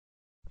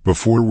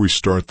Before we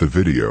start the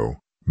video,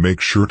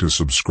 make sure to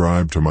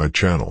subscribe to my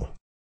channel.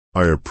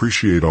 I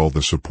appreciate all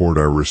the support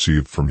I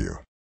received from you.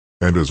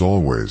 And as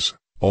always,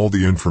 all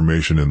the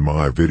information in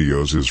my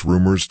videos is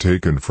rumors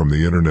taken from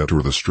the internet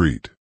or the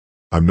street.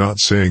 I'm not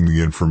saying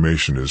the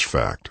information is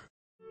fact.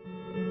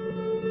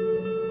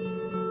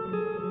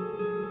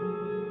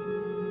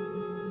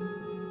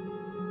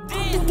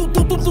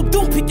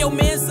 Pick your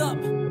mans up.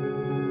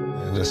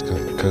 And just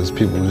because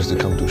people used to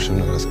come through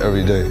shooting us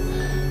every day.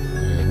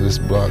 And this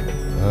block,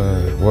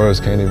 words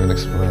can't even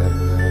explain,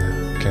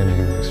 man. Can't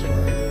even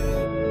explain.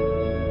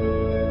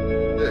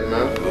 Yeah,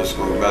 man. Little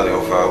school Valley,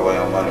 05 way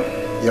on money.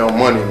 Young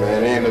money,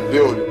 man. They in the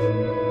building.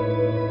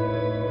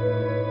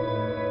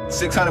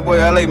 600 boy,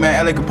 LA,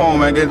 man. LA Capone,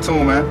 man. Get it to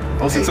him, man.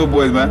 OC2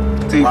 boys, man.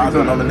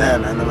 TFG number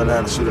 9, man. Number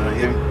 9 shooter, you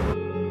hear me?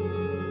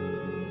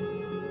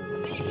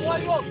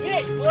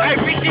 Hey,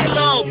 bitch, this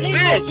little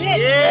bitch.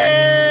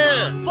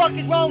 Yeah. What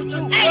the fuck is wrong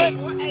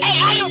with you, hey,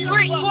 I am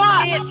Brick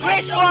Squad.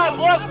 Brick Squad,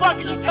 what the fuck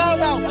is you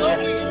talking about,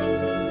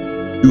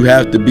 bro? You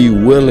have to be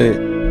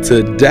willing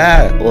to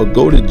die or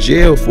go to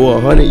jail for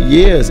 100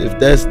 years if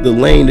that's the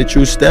lane that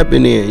you're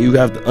stepping in. You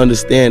have to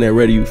understand that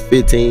whether you're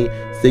 15,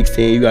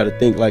 16, you got to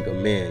think like a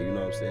man. You know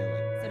what I'm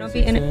saying? So don't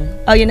be in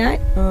it. Oh, you're not?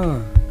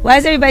 Why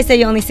does everybody say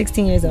you're only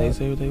 16 years old? They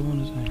say what they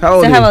want to say. How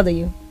old are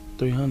you?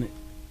 300.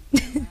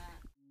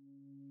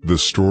 The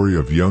story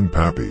of young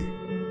Pappy.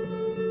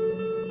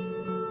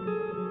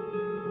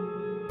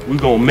 We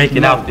gonna make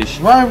it out this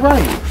shit.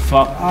 Right.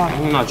 Fuck.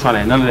 I'm not trying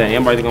to none of that.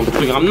 Everybody gonna be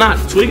tweaking. I'm not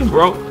tweaking,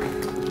 bro.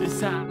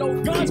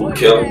 People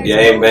kill them,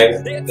 game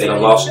bang. They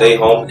done lost their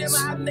homies,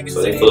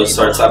 so they feel a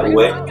certain type of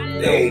way.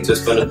 They ain't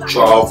just finna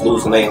draw off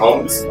losing their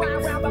homies.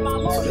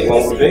 So they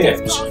want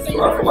revenge. So I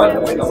feel like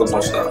that ain't never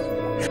gonna stop.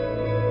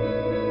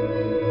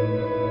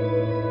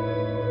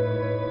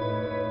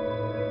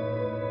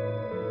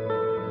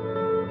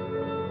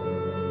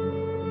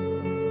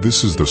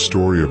 This is the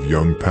story of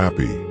young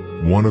Pappy,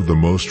 one of the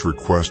most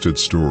requested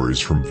stories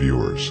from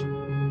viewers.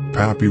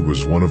 Pappy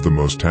was one of the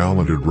most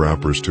talented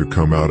rappers to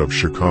come out of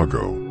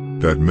Chicago,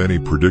 that many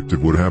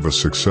predicted would have a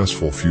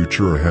successful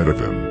future ahead of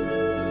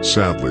him.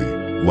 Sadly,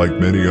 like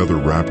many other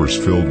rappers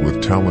filled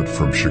with talent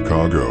from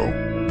Chicago,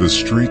 the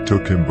street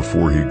took him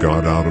before he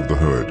got out of the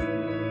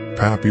hood.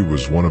 Pappy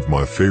was one of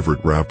my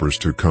favorite rappers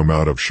to come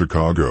out of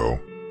Chicago,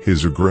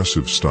 his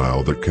aggressive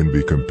style that can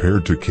be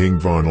compared to King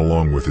Von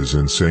along with his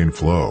insane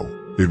flow.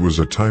 It was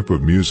a type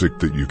of music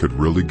that you could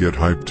really get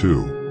hyped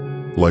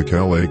to. Like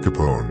L.A.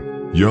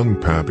 Capone, young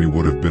Pappy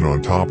would have been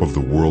on top of the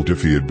world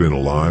if he had been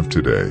alive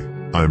today,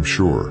 I'm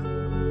sure.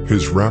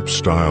 His rap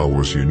style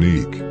was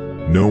unique,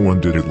 no one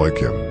did it like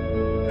him.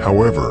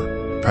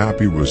 However,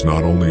 Pappy was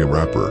not only a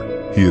rapper,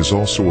 he is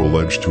also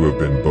alleged to have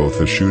been both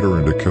a shooter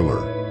and a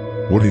killer.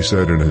 What he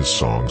said in his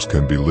songs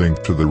can be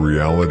linked to the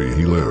reality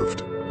he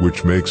lived,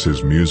 which makes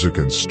his music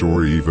and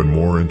story even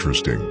more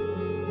interesting.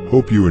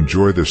 Hope you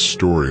enjoy this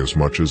story as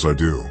much as I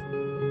do.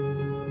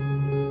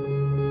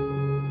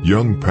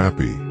 Young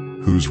Pappy,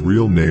 whose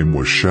real name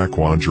was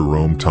Shaquan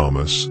Jerome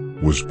Thomas,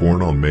 was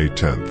born on May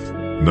 10,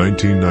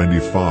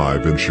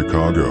 1995 in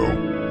Chicago,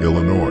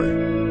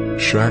 Illinois.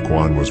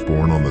 Shaquan was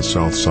born on the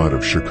south side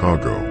of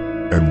Chicago,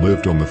 and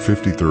lived on the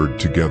 53rd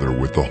together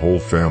with the whole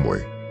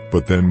family,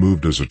 but then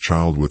moved as a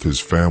child with his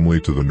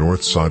family to the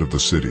north side of the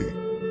city.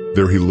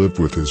 There he lived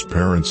with his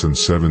parents and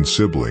 7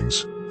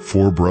 siblings,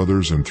 4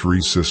 brothers and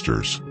 3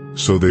 sisters.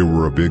 So they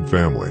were a big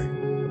family.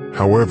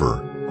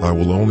 However, I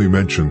will only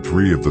mention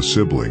 3 of the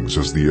siblings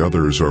as the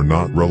others are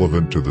not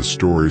relevant to the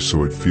story,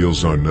 so it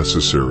feels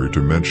unnecessary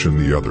to mention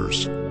the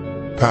others.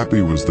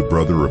 Pappy was the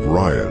brother of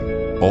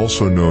Ryan,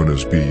 also known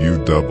as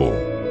Bu-Double,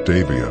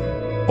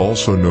 Davian,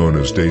 also known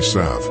as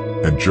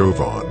Daysav, and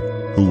Jovan,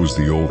 who was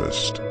the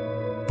oldest.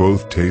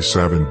 Both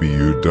Daysav and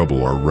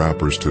Bu-Double are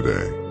rappers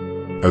today.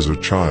 As a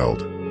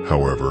child,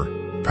 however,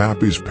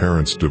 Pappy's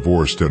parents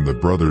divorced and the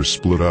brothers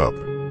split up.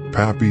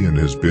 Pappy and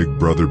his big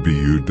brother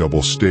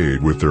Bu-Double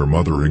stayed with their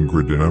mother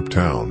Ingrid in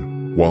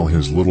Uptown, while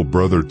his little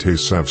brother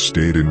Daysav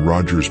stayed in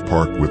Rogers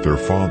Park with their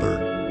father.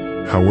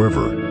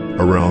 However,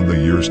 around the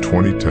years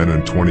 2010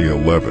 and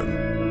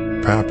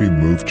 2011, Pappy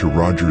moved to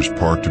Rogers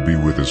Park to be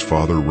with his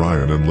father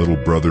Ryan and little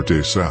brother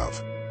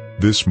Daysav.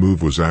 This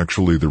move was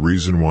actually the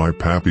reason why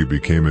Pappy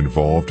became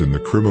involved in the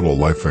criminal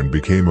life and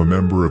became a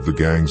member of the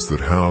gangs that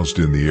housed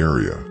in the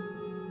area.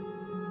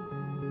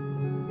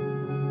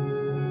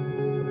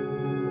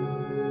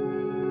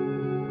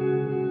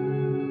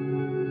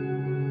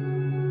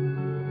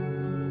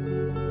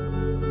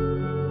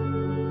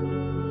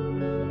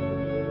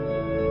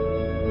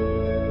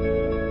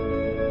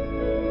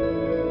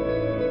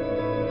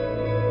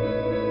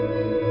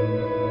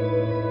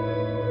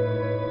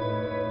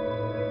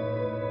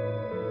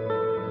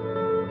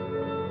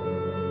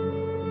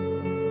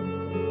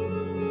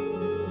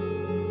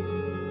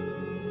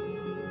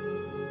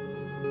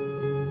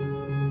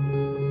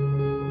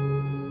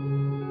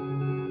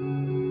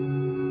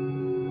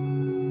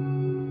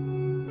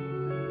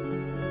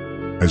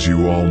 As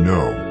you all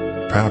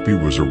know, Pappy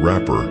was a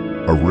rapper,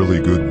 a really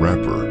good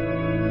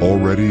rapper.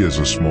 Already as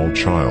a small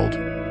child,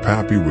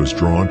 Pappy was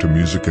drawn to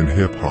music and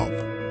hip-hop.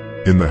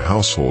 In the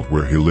household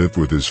where he lived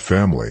with his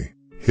family,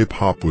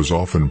 hip-hop was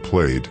often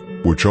played,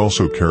 which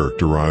also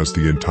characterized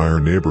the entire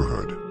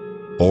neighborhood.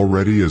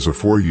 Already as a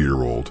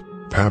 4-year-old,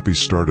 Pappy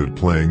started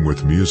playing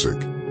with music.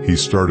 He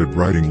started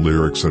writing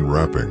lyrics and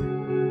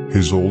rapping.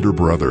 His older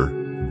brother,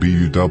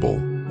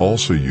 Bu,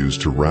 also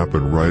used to rap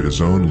and write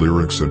his own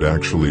lyrics and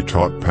actually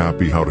taught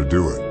Pappy how to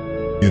do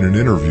it. In an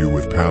interview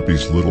with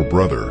Pappy's little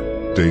brother,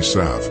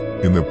 Sav,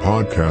 in the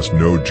podcast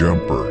No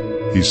Jumper,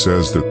 he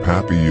says that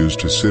Pappy used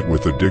to sit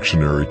with a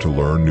dictionary to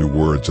learn new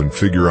words and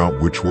figure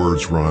out which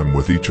words rhyme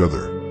with each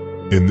other.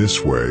 In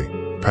this way,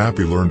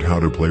 Pappy learned how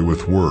to play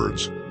with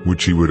words,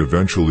 which he would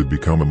eventually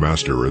become a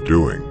master at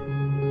doing.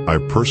 I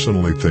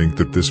personally think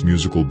that this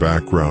musical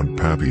background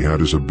Pappy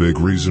had is a big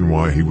reason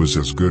why he was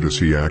as good as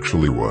he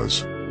actually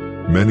was.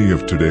 Many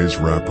of today's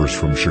rappers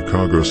from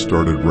Chicago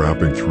started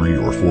rapping 3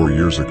 or 4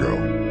 years ago,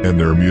 and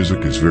their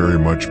music is very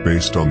much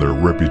based on their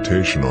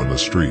reputation on the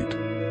street.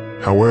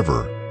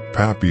 However,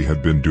 Pappy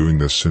had been doing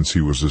this since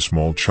he was a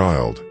small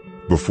child,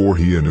 before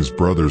he and his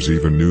brothers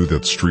even knew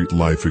that street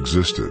life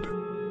existed.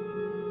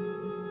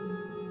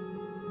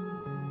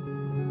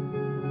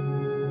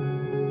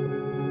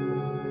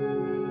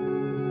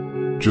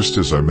 Just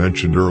as I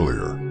mentioned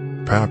earlier,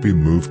 Pappy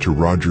moved to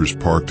Rogers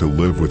Park to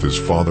live with his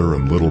father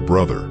and little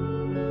brother.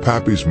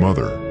 Pappy's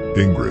mother,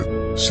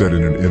 Ingrid, said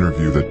in an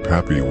interview that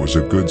Pappy was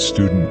a good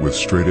student with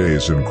straight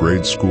A's in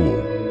grade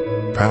school.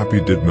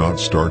 Pappy did not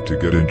start to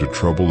get into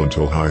trouble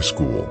until high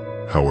school.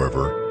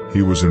 However,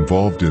 he was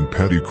involved in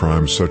petty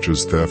crimes such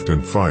as theft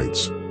and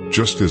fights,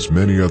 just as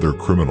many other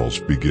criminals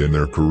begin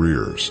their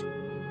careers.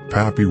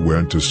 Pappy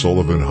went to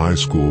Sullivan High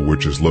School,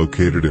 which is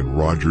located in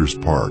Rogers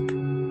Park.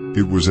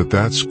 It was at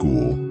that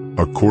school,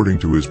 according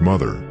to his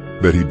mother,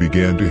 that he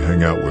began to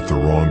hang out with the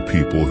wrong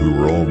people who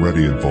were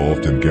already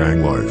involved in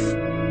gang life.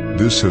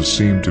 This has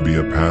seemed to be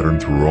a pattern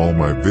through all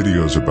my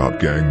videos about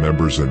gang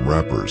members and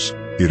rappers.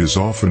 It is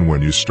often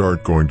when you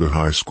start going to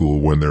high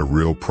school when their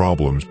real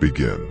problems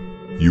begin.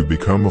 You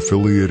become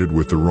affiliated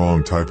with the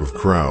wrong type of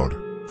crowd.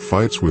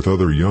 Fights with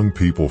other young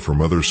people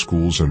from other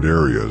schools and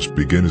areas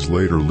begin, as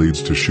later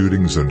leads to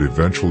shootings and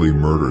eventually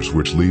murders,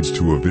 which leads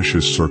to a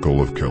vicious circle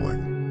of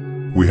killing.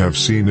 We have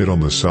seen it on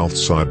the south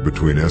side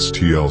between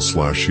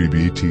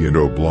STL/EBT and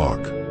O Block,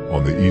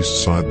 on the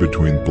east side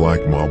between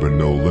Black Mob and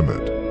No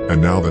Limit,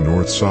 and now the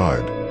north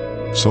side.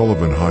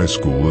 Sullivan High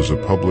School is a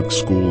public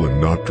school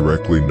and not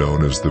directly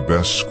known as the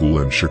best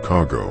school in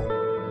Chicago.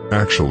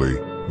 Actually,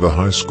 the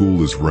high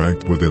school is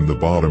ranked within the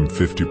bottom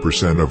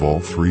 50% of all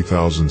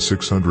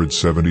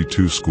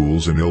 3,672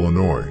 schools in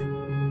Illinois.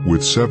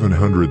 With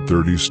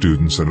 730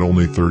 students and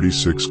only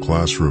 36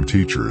 classroom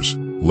teachers,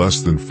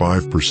 less than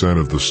 5%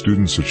 of the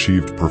students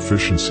achieved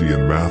proficiency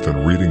in math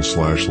and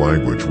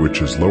reading/language, which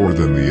is lower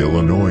than the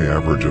Illinois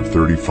average of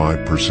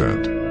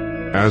 35%.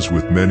 As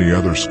with many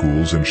other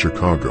schools in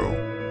Chicago,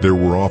 there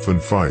were often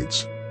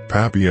fights.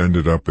 Pappy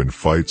ended up in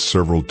fights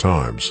several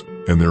times,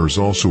 and there is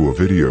also a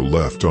video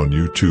left on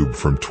YouTube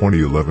from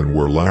 2011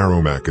 where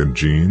Laromac and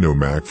Gene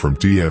O'Mac from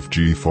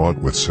TFG fought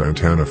with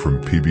Santana from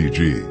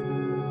PBG.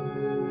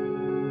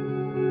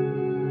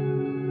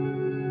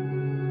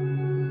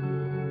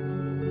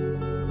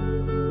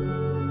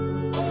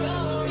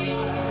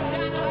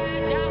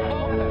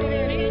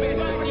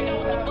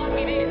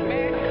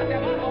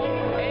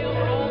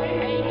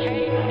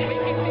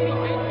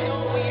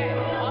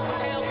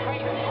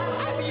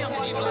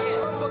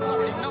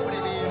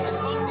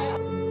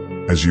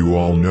 As you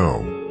all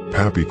know,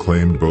 Pappy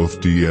claimed both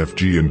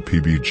TFG and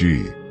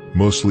PBG,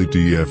 mostly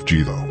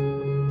TFG though.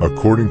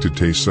 According to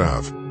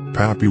TFG,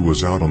 Pappy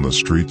was out on the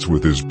streets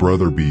with his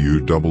brother Bu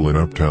in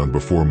Uptown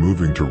before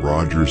moving to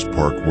Rogers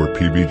Park where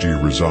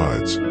PBG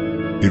resides.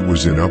 It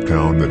was in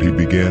Uptown that he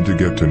began to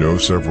get to know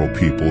several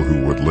people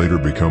who would later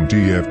become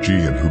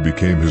TFG and who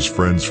became his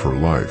friends for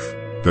life.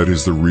 That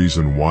is the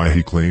reason why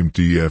he claimed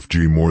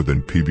TFG more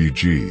than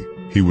PBG.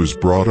 He was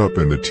brought up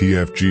in the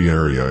TFG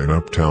area in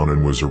Uptown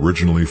and was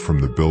originally from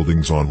the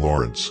buildings on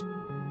Lawrence.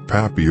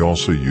 Pappy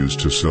also used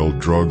to sell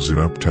drugs in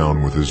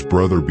Uptown with his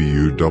brother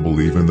Bu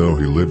even though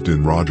he lived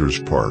in Rogers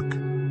Park.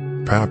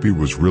 Pappy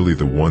was really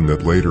the one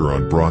that later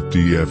on brought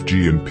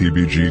TFG and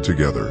PBG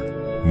together,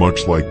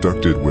 much like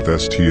Duck did with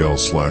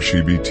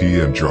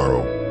STL/EBT and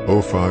Jaro,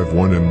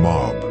 051 and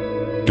Mob.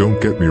 Don't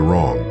get me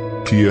wrong,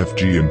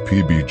 TFG and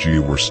PBG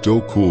were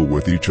still cool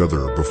with each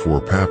other before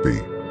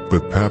Pappy,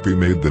 but Pappy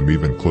made them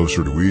even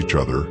closer to each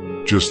other,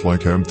 just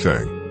like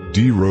M-Thang,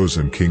 D-Rose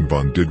and King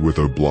Von did with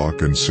O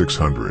Block and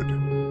 600.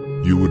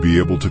 You would be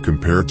able to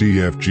compare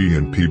TFG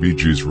and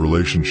PBG's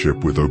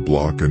relationship with O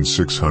Block and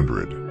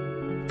 600.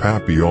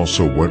 Pappy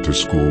also went to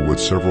school with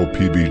several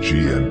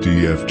PBG and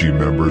TFG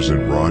members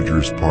in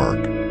Rogers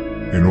Park.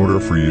 In order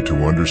for you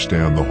to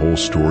understand the whole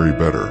story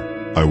better,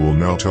 I will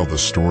now tell the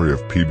story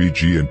of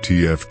PBG and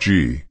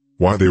TFG,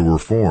 why they were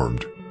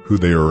formed, who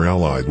they are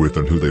allied with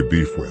and who they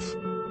beef with.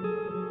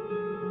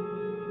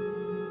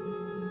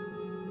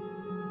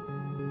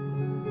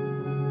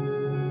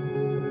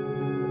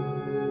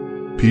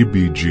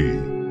 PBG,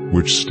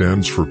 which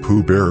stands for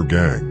Pooh Bear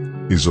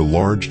Gang, is a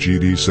large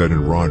GD set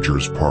in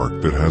Rogers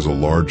Park that has a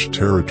large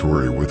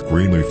territory with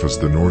Greenleaf as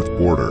the north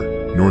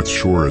border, North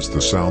Shore as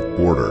the south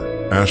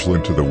border,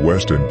 Ashland to the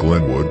west and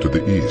Glenwood to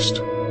the east.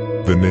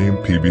 The name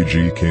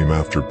PBG came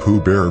after Pooh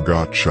Bear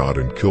got shot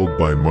and killed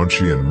by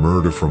Munchie and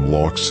Murda from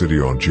Lock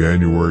City on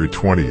January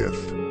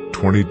 20th,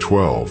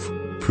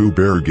 2012. Pooh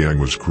Bear Gang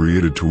was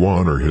created to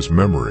honor his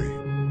memory.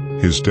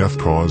 His death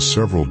caused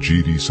several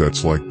GD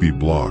sets like B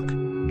Block,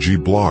 G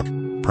Block,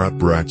 Pratt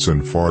Brats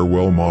and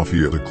Farwell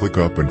Mafia to click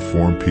up and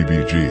form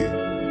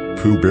PBG.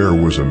 Pooh Bear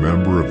was a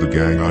member of the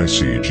gang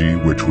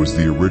ICG, which was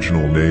the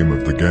original name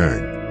of the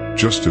gang,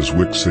 just as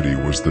Wick City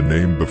was the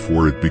name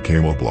before it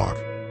became a block.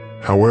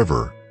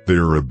 However, they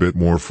are a bit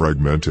more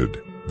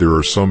fragmented. There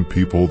are some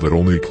people that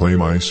only claim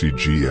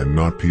ICG and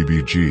not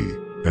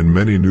PBG, and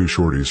many new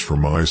shorties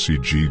from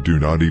ICG do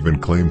not even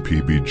claim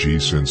PBG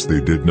since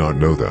they did not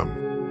know them.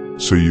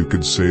 So you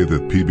could say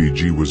that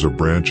PBG was a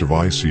branch of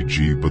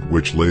ICG but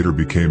which later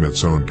became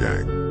its own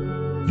gang.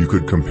 You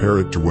could compare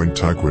it to when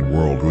Taekwon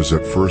World was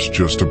at first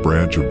just a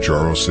branch of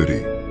Jaro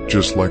City,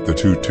 just like the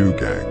 2-2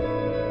 gang,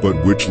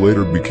 but which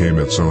later became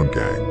its own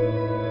gang.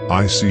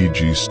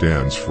 ICG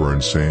stands for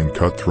Insane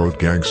Cutthroat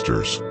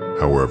Gangsters.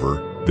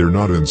 However, they're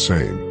not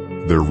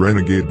insane. They're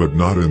renegade but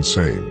not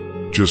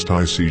insane, just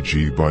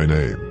ICG by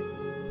name.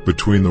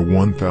 Between the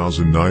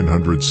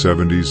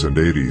 1970s and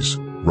 80s,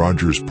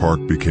 Rogers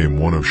Park became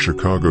one of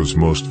Chicago's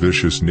most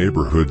vicious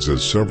neighborhoods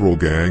as several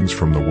gangs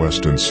from the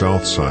west and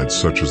south sides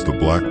such as the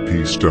Black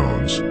P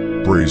Stones,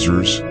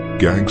 Brazers,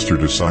 Gangster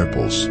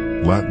Disciples,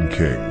 Latin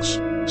Kings,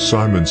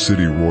 Simon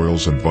City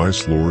Royals and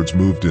Vice Lords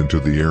moved into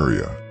the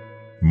area.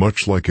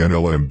 Much like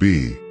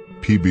NLMB,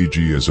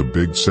 PBG is a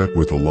big set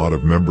with a lot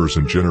of members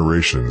and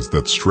generations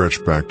that stretch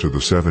back to the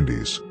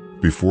 70s,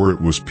 before it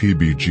was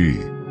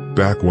PBG,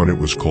 back when it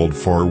was called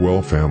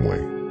Farwell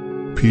Family.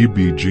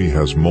 PBG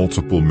has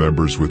multiple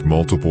members with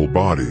multiple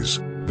bodies.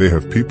 They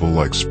have people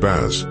like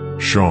Spaz,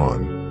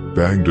 Sean,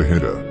 Bang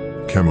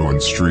Dahida, Kemo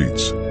and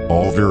Streets,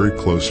 all very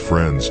close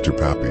friends to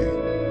Pappy.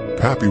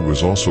 Pappy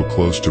was also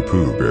close to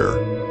Pooh Bear.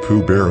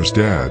 Pooh Bear's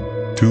dad,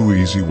 Too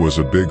Easy, was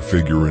a big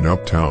figure in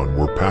Uptown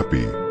where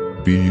Pappy,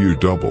 BU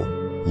Double,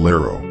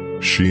 Laro,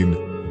 Sheen,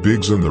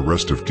 Biggs and the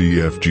rest of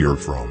TFG are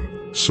from,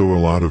 so a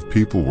lot of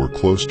people were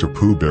close to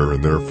Pooh Bear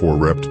and therefore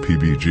repped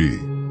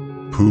PBG.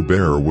 Pooh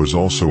Bear was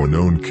also a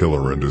known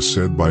killer and is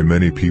said by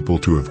many people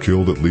to have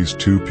killed at least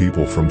 2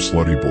 people from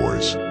Slutty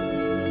Boys.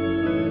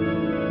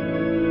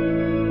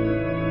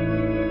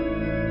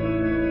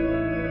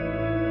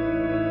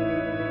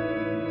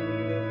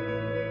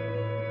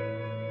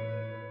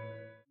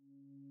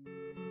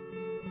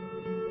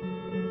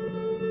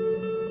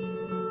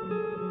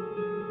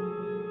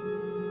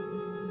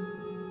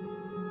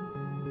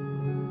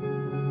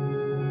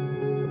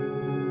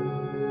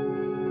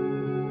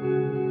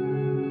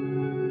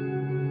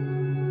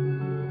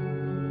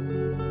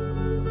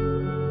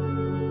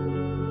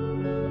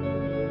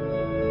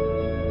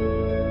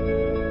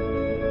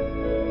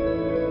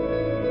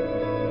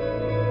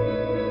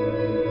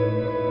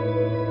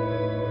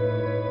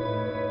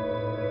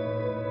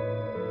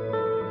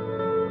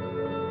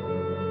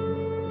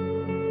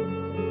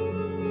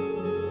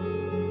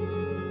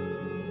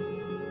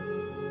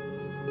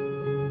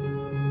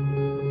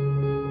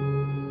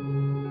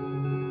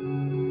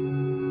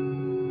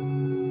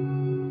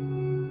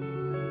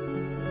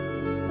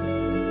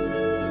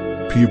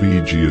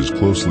 PBG is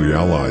closely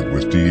allied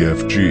with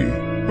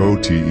DFG,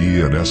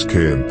 OTE and SK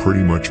and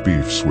pretty much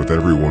beefs with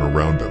everyone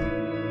around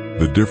them.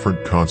 The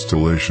different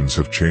constellations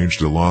have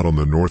changed a lot on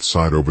the north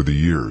side over the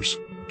years,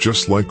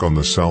 just like on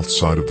the south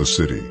side of the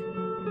city.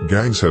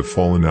 Gangs have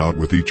fallen out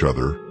with each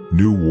other,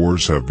 new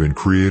wars have been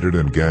created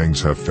and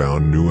gangs have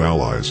found new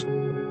allies.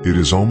 It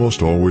is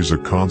almost always a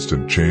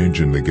constant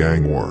change in the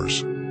gang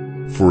wars.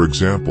 For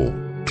example,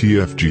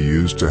 TFG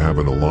used to have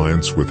an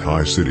alliance with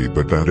High City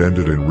but that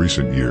ended in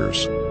recent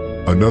years.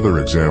 Another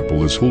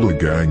example is Hula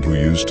Gang, who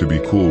used to be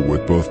cool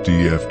with both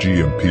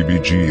DFG and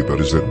PBG but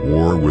is at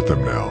war with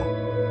them now.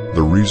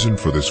 The reason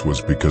for this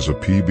was because a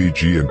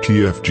PBG and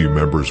TFG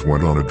members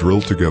went on a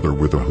drill together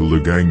with a Hula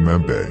Gang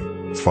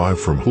member. 5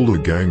 from Hula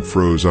Gang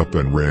froze up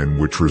and ran,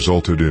 which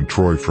resulted in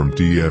Troy from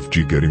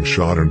DFG getting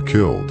shot and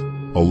killed,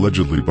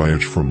 allegedly by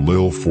Itch from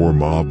Lil 4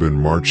 Mob in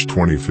March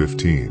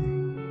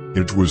 2015.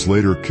 Itch was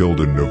later killed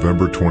in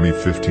November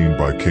 2015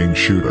 by King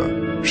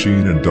Shuta,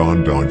 Sheen and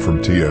Don Don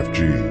from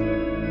TFG.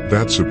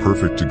 That's a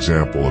perfect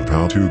example of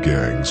how 2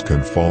 gangs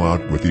can fall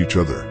out with each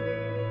other.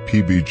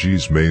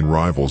 PBG's main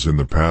rivals in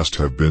the past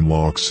have been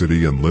Lock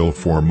City and Lil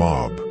 4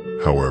 Mob.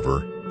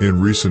 However, in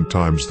recent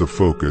times the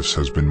focus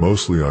has been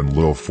mostly on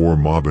Lil 4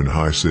 Mob and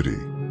High City.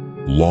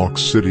 Lock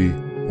City,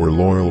 or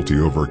Loyalty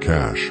Over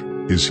Cash,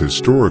 is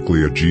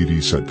historically a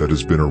GD set that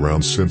has been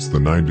around since the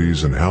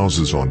 90s and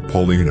houses on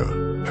Paulina,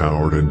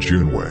 Howard and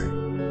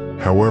Juneway.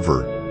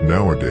 However,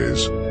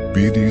 nowadays,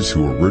 BDs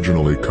who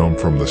originally come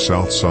from the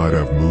south side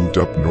have moved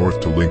up north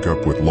to link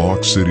up with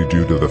Lock City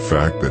due to the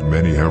fact that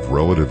many have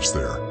relatives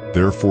there.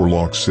 Therefore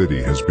Lock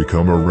City has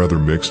become a rather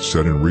mixed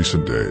set in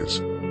recent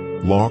days.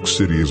 Lock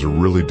City is a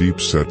really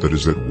deep set that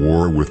is at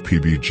war with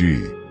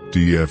PBG,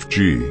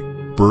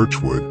 TFG,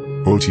 Birchwood,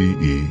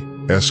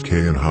 OTE, SK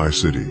and High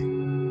City.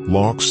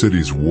 Lock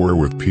City's war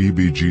with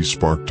PBG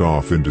sparked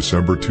off in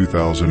December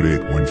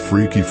 2008 when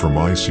Freaky from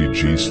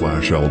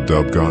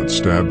ICG/L-Dub got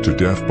stabbed to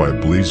death by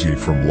Bleezy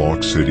from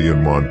Lock City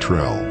and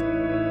Montreal.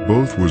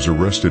 Both was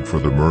arrested for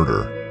the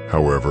murder.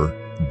 However,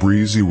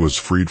 Breezy was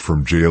freed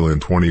from jail in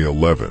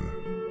 2011.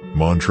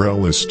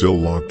 Montreal is still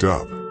locked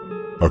up.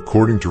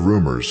 According to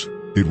rumors,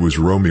 it was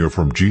Romeo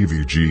from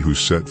GVG who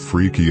set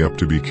Freaky up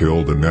to be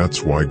killed, and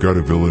that's why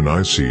Guttaville and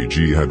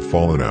ICG had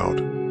fallen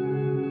out.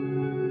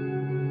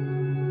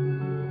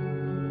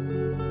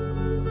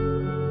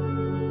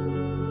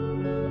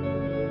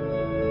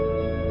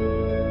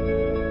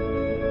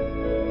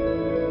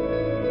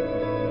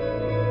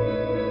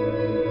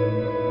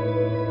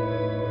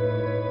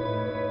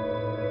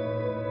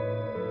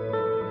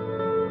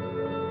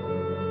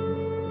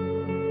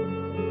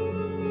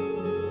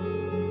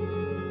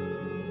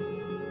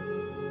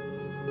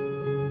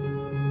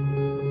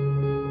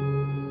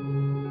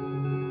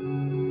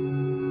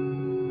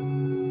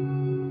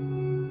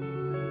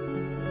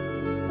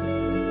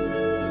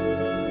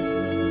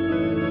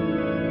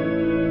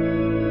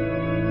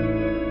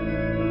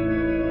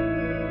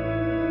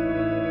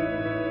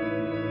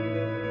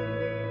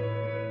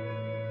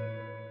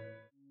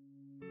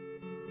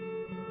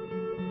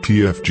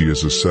 TFG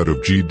is a set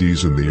of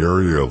GDs in the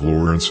area of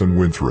Lawrence and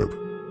Winthrop.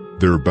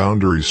 Their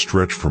boundaries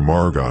stretch from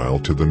Argyle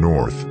to the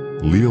north,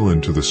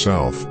 Leland to the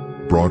south,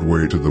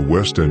 Broadway to the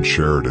west and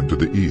Sheridan to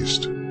the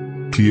east.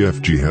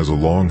 TFG has a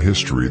long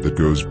history that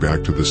goes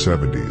back to the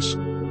 70s.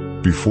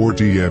 Before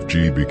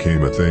TFG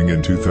became a thing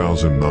in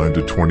 2009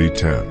 to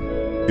 2010,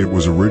 it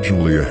was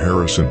originally a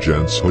Harrison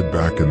Gents hood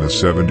back in the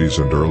 70s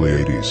and early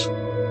 80s.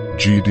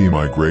 GD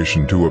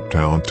migration to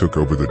Uptown took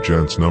over the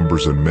Gents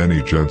numbers and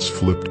many Gents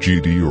flipped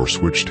GD or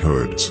switched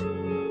hoods.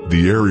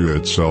 The area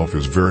itself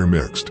is very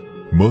mixed,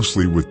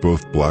 mostly with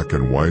both black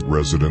and white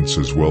residents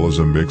as well as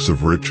a mix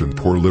of rich and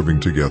poor living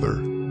together.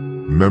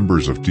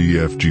 Members of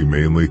TFG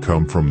mainly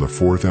come from the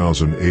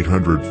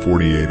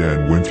 4848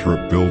 and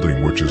Winthrop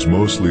building, which is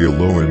mostly a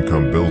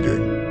low-income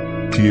building.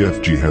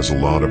 TFG has a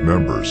lot of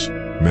members,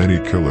 many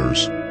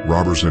killers,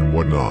 robbers and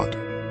whatnot.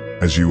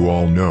 As you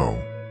all know,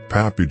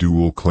 Pappy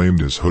dual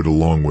claimed his hood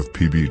along with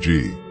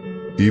PBG.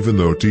 Even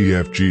though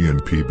TFG and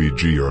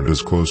PBG aren't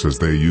as close as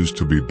they used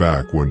to be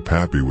back when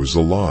Pappy was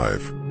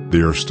alive,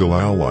 they are still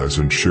allies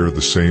and share the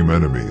same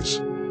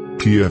enemies.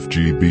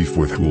 TFG beef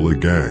with Hula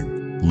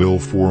Gang, Lil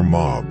 4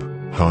 Mob,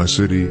 High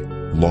City,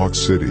 Lock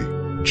City,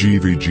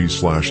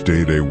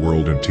 GVG/Day Day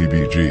World and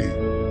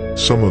TBG.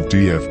 Some of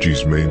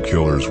TFG's main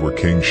killers were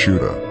King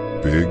Shuda,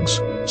 Biggs,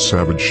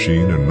 Savage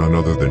Sheen and none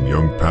other than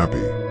Young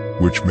Pappy,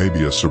 which may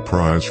be a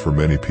surprise for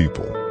many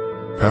people.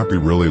 Pappy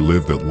really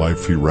lived that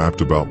life he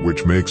rapped about,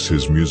 which makes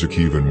his music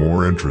even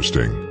more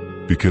interesting,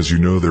 because you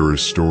know there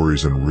is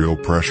stories and real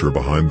pressure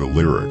behind the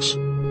lyrics,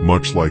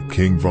 much like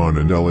King Von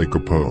and L.A.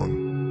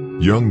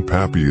 Capone. Young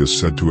Pappy is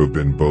said to have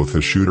been both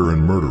a shooter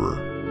and murderer.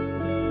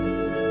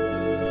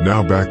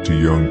 Now back to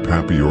Young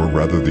Pappy, or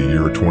rather the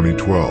year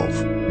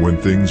 2012, when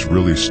things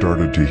really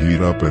started to heat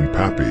up and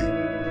Pappy,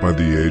 by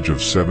the age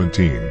of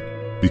 17,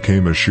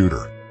 became a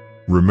shooter.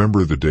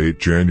 Remember the date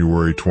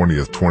January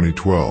 20th,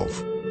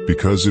 2012,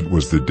 because it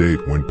was the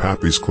date when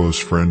Pappy's close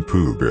friend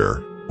Pooh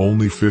Bear,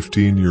 only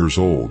 15 years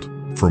old,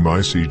 from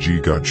ICG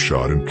got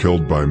shot and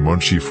killed by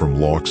Munchie from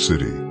Lock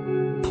City.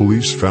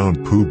 Police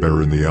found Pooh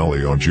Bear in the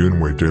alley on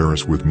Juneway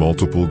Terrace with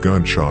multiple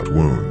gunshot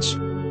wounds.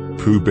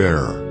 Pooh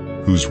Bear,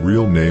 whose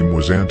real name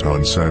was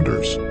Anton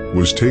Sanders,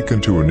 was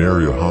taken to an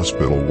area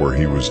hospital where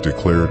he was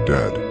declared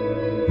dead.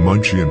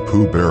 Munchie and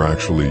Pooh Bear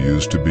actually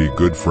used to be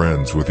good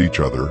friends with each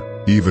other,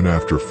 even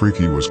after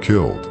Freaky was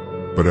killed.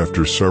 But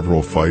after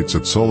several fights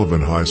at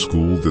Sullivan High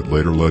School that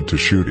later led to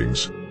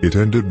shootings, it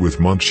ended with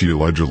Munchie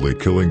allegedly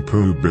killing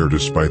Pooh Bear,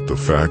 despite the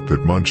fact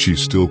that Munchie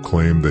still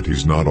claimed that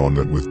he's not on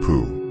that with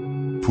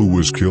Pooh. Pooh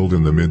was killed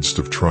in the midst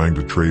of trying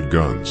to trade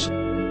guns.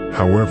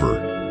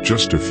 However,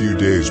 just a few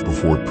days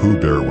before Pooh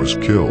Bear was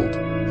killed,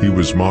 he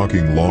was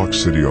mocking Lock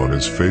City on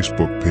his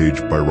Facebook page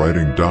by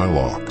writing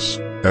dialogues,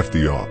 F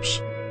the ops.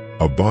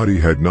 A body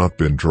had not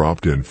been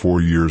dropped in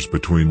 4 years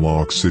between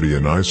Lock City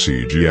and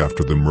ICG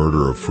after the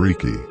murder of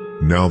Freaky.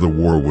 Now the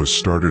war was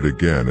started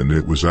again, and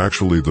it was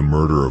actually the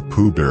murder of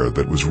Pooh Bear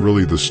that was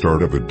really the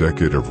start of a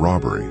decade of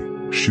robbery,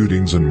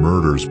 shootings and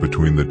murders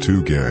between the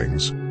two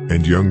gangs,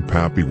 and Young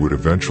Pappy would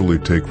eventually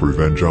take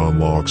revenge on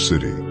Lock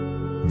City.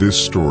 This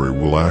story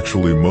will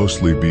actually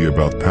mostly be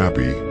about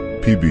Pappy,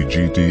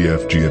 PBG,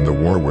 TFG and the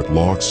war with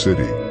Lock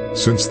City,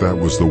 since that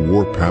was the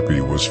war Pappy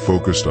was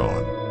focused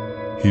on.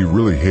 He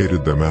really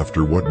hated them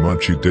after what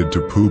Munchie did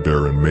to Pooh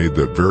Bear and made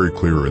that very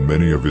clear in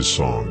many of his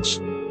songs.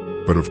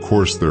 But of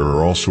course there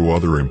are also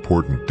other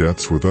important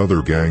deaths with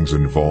other gangs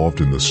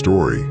involved in the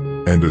story,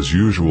 and as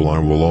usual I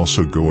will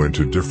also go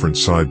into different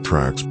side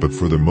tracks, but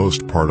for the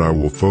most part I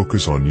will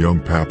focus on Young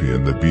Pappy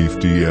and the beef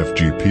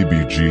TFG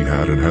PBG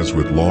had and has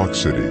with Lock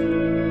City.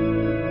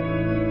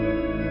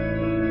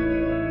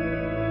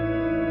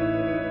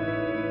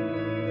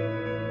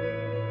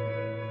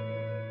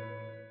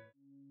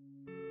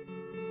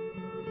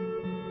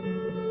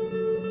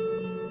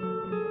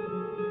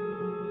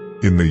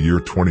 In the year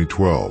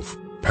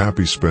 2012,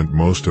 Pappy spent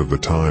most of the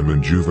time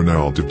in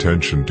juvenile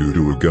detention due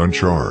to a gun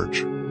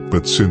charge,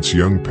 but since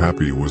young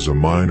Pappy was a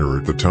minor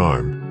at the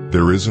time,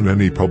 there isn't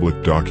any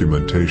public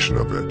documentation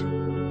of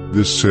it.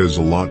 This says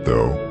a lot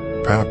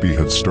though. Pappy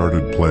had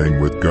started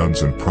playing with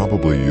guns and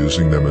probably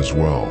using them as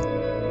well.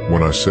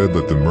 When I said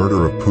that the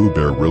murder of Pooh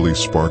Bear really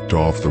sparked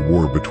off the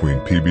war between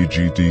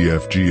PBG,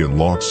 TFG and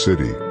Lock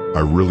City, I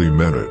really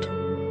meant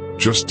it.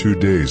 Just 2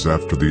 days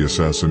after the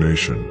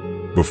assassination,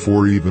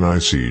 before even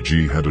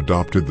ICG had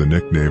adopted the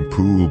nickname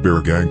Pooh Bear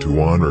Gang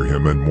to honor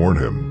him and mourn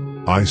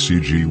him,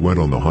 ICG went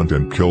on the hunt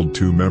and killed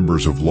 2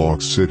 members of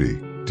Lock City,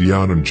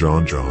 Dion and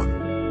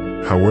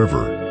John.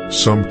 However,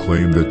 some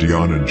claim that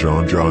Dion and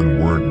John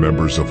weren't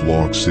members of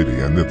Lock City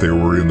and that they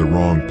were in the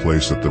wrong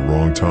place at the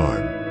wrong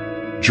time.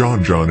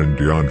 John and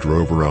Dion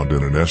drove around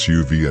in an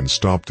SUV and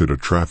stopped at a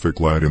traffic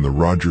light in the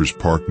Rogers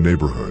Park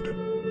neighborhood.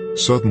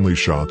 Suddenly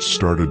shots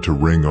started to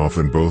ring off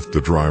and both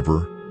the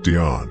driver,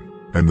 Dion,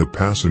 and the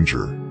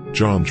passenger,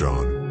 John,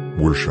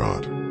 were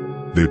shot.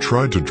 They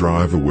tried to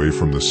drive away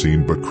from the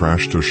scene but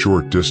crashed a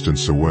short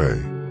distance away.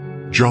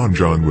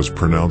 John was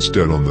pronounced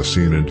dead on the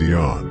scene and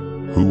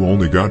Dion, who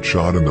only got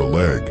shot in the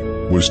leg,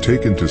 was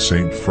taken to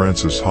St.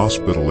 Francis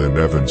Hospital in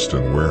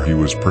Evanston where he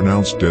was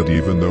pronounced dead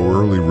even though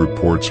early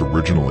reports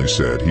originally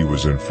said he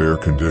was in fair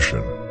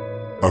condition.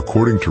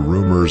 According to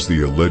rumors,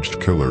 the alleged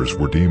killers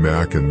were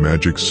D-Mac and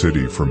Magic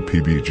City from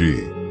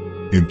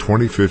PBG. In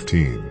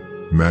 2015,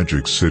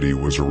 Magic City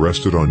was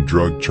arrested on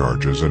drug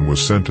charges and was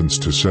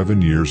sentenced to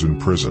 7 years in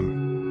prison.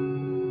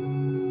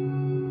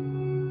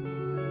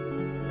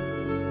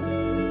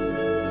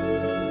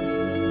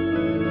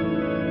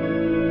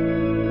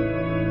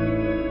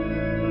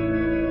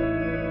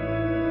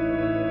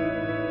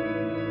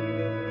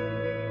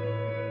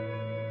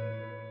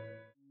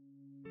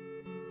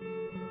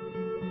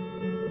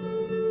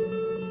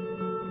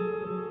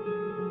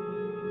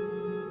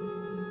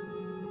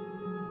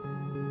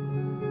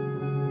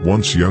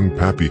 Once young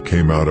Pappy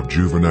came out of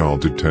juvenile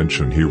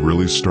detention, he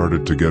really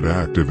started to get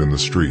active in the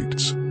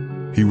streets.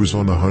 He was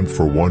on the hunt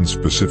for one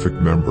specific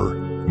member,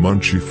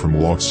 Munchie from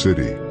Lock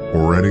City,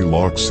 or any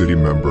Lock City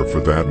member for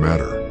that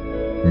matter.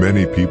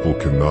 Many people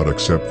cannot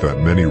accept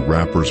that many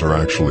rappers are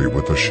actually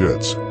with the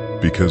shits,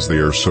 because they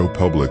are so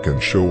public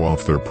and show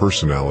off their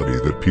personality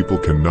that people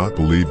cannot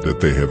believe that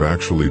they have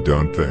actually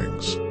done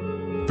things.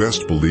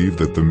 Best believe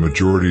that the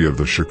majority of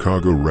the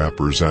Chicago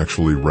rappers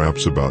actually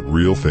raps about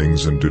real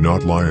things and do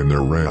not lie in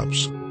their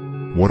raps.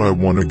 What I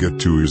want to get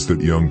to is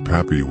that young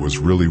Pappy was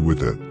really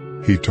with it.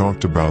 He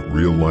talked about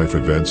real life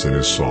events in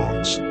his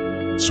songs.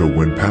 So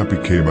when Pappy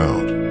came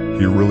out,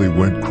 he really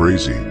went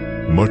crazy,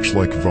 much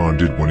like Von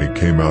did when he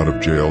came out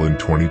of jail in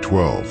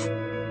 2012.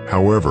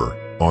 However,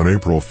 on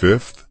April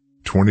 5th,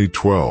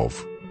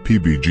 2012,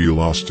 PBG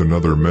lost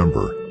another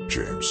member,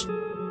 James.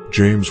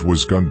 James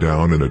was gunned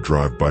down in a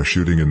drive-by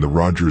shooting in the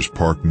Rogers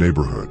Park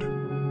neighborhood.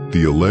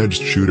 The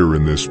alleged shooter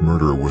in this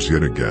murder was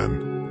yet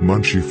again,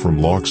 Munchie from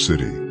Lock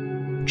City.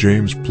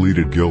 James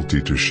pleaded guilty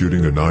to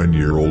shooting a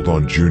 9-year-old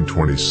on June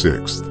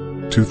 26,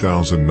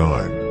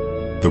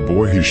 2009. The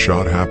boy he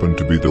shot happened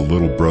to be the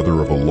little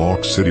brother of a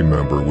Lock City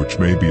member, which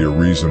may be a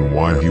reason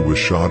why he was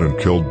shot and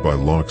killed by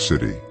Lock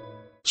City.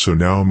 So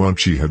now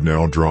Munchie had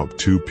now dropped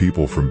 2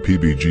 people from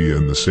PBG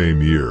in the same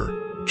year,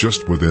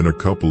 just within a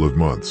couple of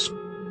months.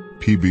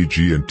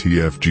 PBG and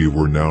TFG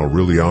were now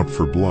really out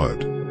for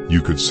blood.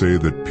 You could say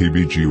that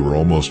PBG were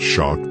almost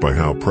shocked by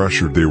how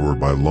pressured they were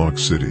by Lock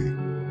City.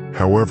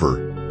 However,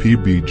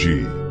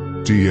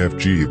 PBG,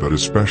 TFG, but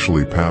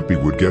especially Pappy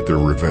would get their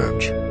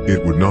revenge.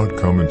 It would not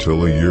come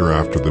until a year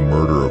after the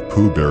murder of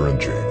Pooh Bear and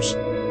James.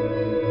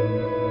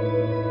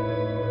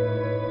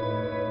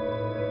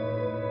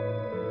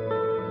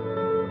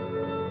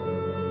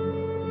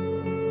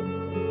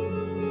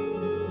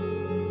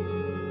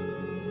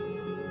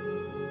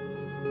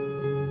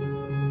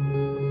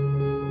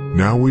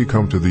 Now we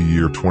come to the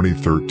year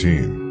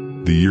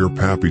 2013, the year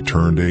Pappy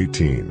turned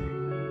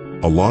 18.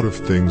 A lot of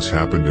things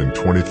happened in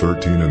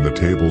 2013 and the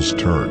tables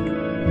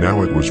turned.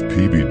 Now it was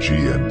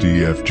PBG and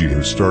TFG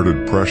who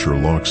started pressure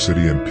Lock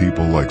City, and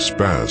people like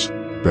Spaz,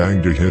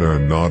 Bang Dahita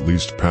and not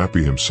least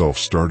Pappy himself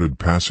started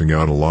passing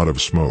out a lot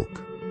of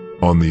smoke.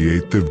 On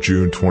the 8th of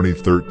June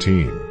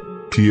 2013,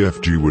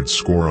 TFG would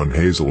score on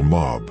Hazel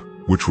Mob,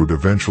 which would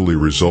eventually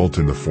result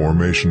in the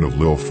formation of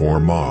Lil 4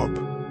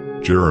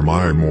 Mob.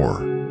 Jeremiah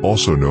Moore,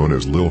 also known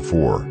as Lil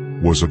 4,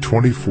 was a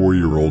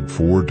 24-year-old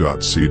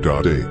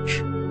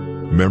 4.C.H.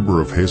 member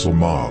of Hazel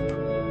Mob.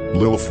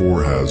 Lil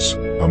 4 has,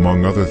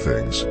 among other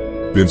things,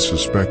 been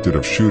suspected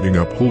of shooting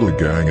up Hula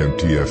Gang and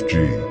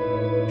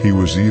TFG. He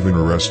was even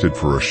arrested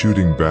for a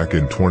shooting back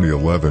in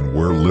 2011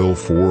 where Lil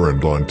 4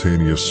 and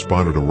Lontaneous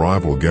spotted a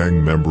rival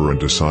gang member and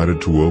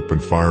decided to open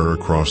fire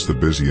across the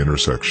busy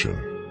intersection.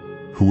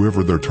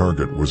 Whoever their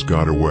target was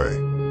got away.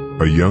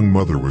 A young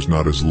mother was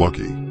not as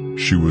lucky.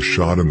 She was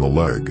shot in the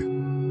leg.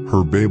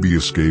 Her baby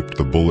escaped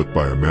the bullet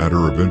by a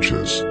matter of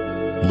inches.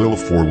 Lil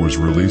 4 was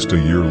released a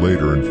year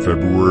later in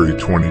February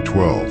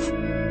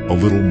 2012. A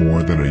little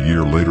more than a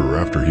year later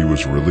after he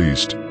was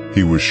released,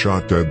 He was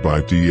shot dead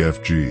by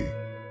TFG.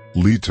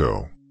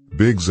 Lito,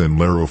 Biggs and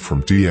Laro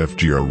from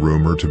TFG are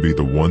rumored to be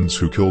the ones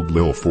who killed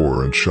Lil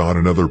 4 and shot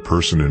another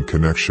person in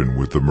connection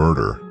with the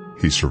murder.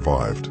 He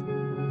survived.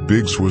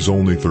 Biggs was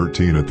only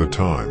 13 at the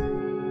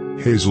time.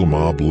 Hazel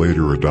Mob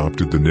later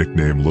adopted the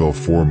nickname Lil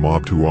 4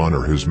 Mob to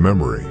honor his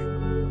memory.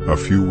 A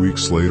few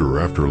weeks later,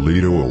 after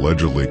Lito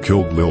allegedly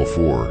killed Lil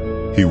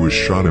 4, he was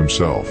shot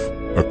himself.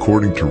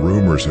 According to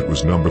rumors, it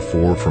was number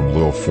 4 from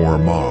Lil 4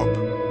 Mob.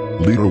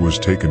 Lito was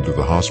taken to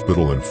the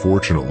hospital and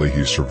fortunately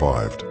he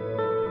survived.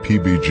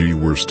 PBG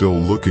were still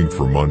looking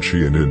for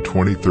Munchie, and in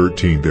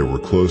 2013 they were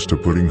close to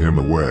putting him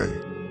away.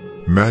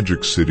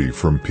 Magic City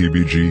from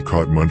PBG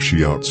caught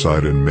Munchie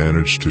outside and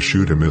managed to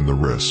shoot him in the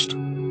wrist.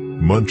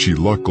 Munchie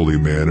luckily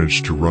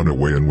managed to run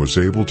away and was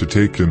able to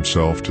take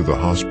himself to the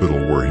hospital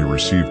where he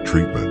received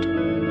treatment.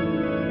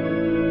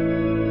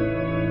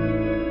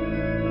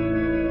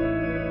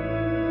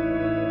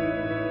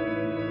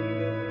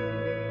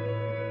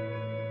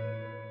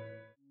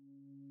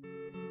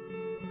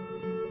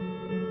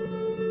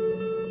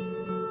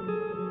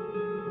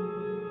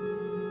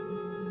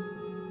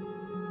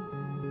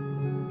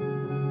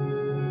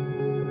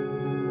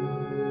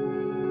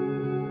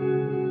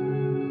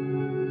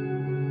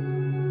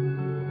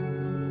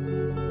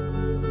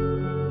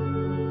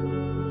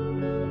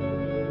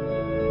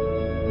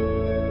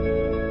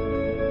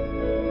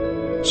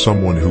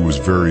 Someone who was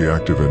very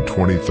active in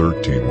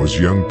 2013 was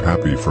young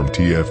Pappy from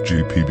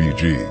TFG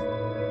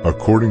PBG.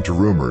 According to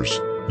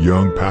rumors,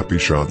 young Pappy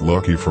shot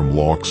Lucky from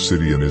Lock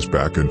City in his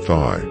back and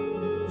thigh.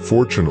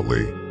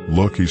 Fortunately,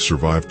 Lucky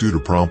survived due to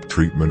prompt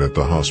treatment at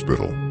the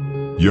hospital.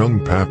 Young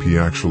Pappy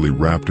actually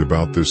rapped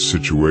about this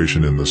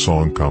situation in the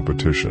song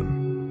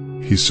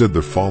competition. He said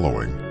the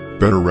following: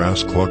 "Better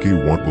ask Lucky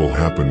what will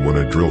happen when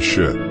I drill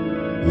shit.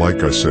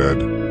 Like I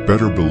said,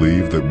 better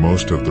believe that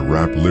most of the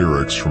rap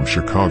lyrics from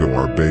Chicago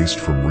are based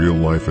from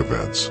real-life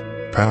events."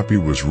 Pappy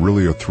was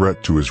really a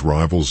threat to his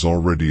rivals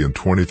already in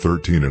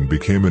 2013 and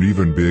became an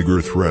even bigger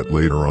threat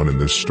later on in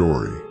this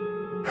story.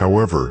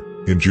 However,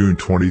 in June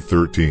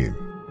 2013,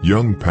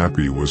 young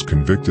Pappy was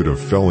convicted of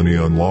felony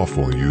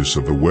unlawful use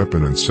of a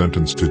weapon and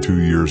sentenced to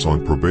 2 years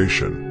on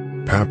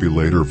probation. Pappy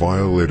later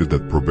violated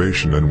that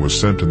probation and was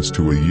sentenced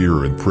to a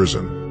year in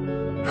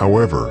prison.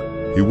 However,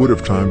 he would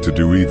have time to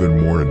do even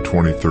more in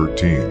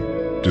 2013.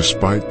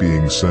 Despite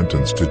being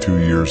sentenced to 2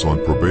 years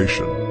on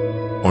probation.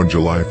 On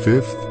July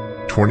 5,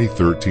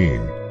 2013,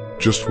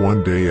 just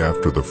one day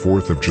after the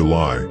 4th of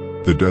July,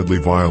 the deadly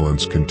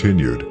violence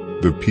continued.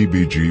 The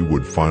PBG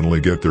would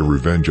finally get their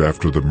revenge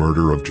after the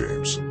murder of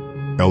James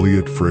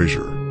Elliott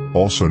Frazier,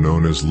 also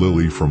known as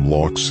Lily from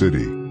Lock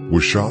City,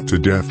 was shot to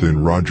death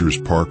in Rogers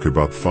Park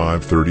about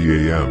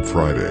 5:30 a.m.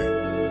 Friday.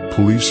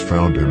 Police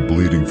found him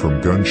bleeding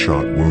from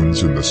gunshot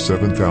wounds in the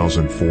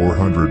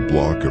 7400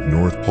 block of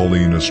North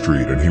Paulina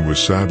Street, and he was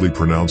sadly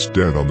pronounced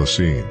dead on the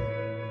scene.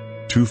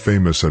 2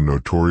 famous and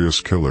notorious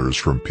killers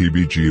from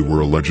PBG were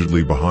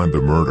allegedly behind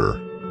the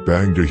murder: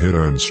 Bang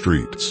Dahita and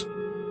Streets.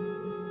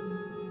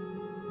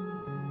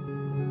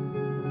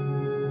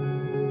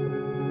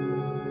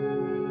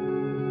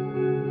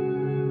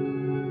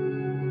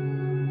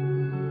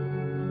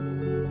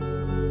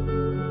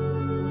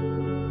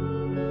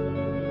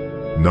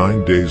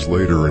 Nine days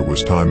later it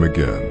was time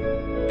again.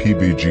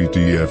 PBG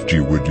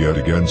TFG would yet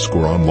again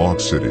score on Lock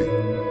City.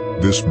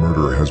 This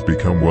murder has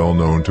become well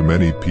known to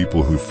many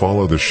people who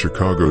follow the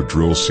Chicago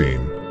drill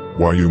scene.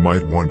 Why, you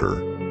might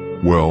wonder?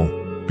 Well,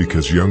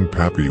 because young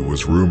Pappy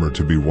was rumored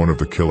to be one of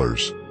the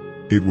killers.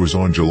 It was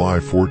on July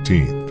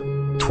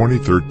 14,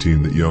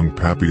 2013 that young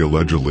Pappy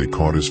allegedly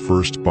caught his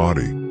first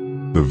body.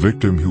 The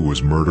victim who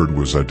was murdered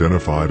was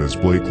identified as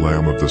Blake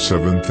Lamb of the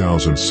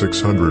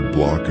 7600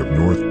 block of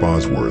North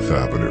Bosworth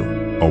Avenue,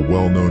 a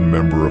well-known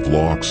member of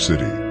Lock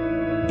City.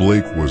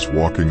 Blake was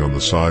walking on the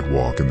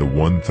sidewalk in the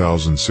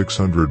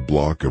 1600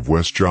 block of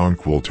West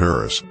Jonquil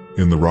Terrace,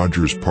 in the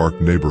Rogers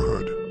Park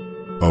neighborhood.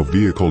 A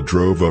vehicle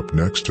drove up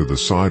next to the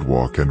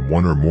sidewalk and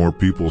one or more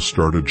people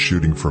started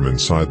shooting from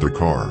inside the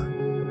car.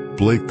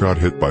 Blake got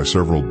hit by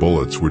several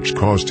bullets which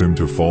caused him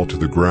to fall to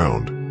the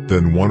ground.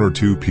 Then 1 or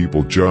 2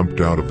 people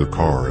jumped out of the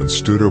car and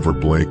stood over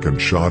Blake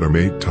and shot him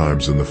 8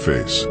 times in the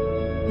face.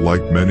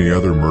 Like many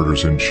other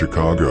murders in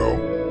Chicago,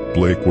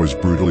 Blake was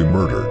brutally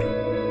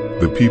murdered.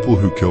 The people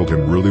who killed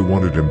him really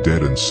wanted him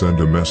dead and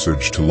sent a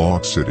message to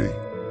Lock City.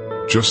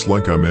 Just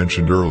like I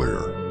mentioned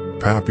earlier,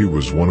 Pappy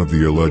was one of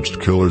the alleged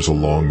killers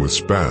along with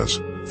Spaz,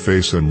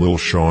 Face and Lil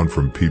Sean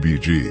from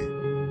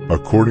PBG.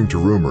 According to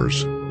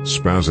rumors,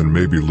 Spaz and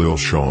maybe Lil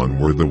Sean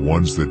were the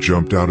ones that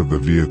jumped out of the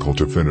vehicle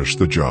to finish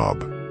the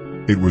job.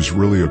 It was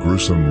really a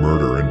gruesome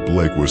murder and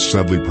Blake was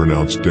sadly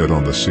pronounced dead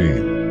on the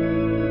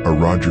scene. A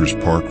Rogers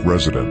Park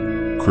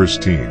resident,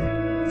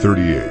 Christine,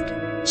 38,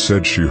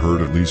 said she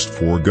heard at least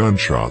 4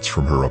 gunshots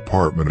from her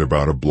apartment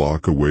about a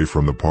block away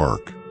from the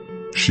park.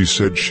 She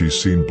said she's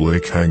seen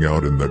Blake hang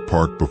out in that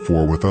park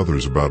before with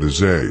others about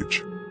his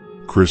age.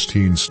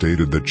 Christine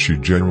stated that she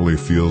generally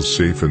feels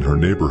safe in her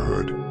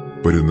neighborhood,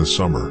 but in the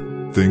summer,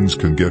 things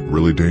can get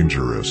really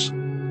dangerous.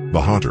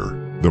 The hotter,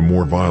 the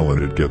more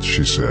violent it gets,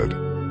 she said.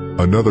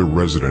 Another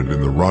resident in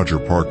the Roger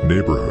Park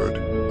neighborhood,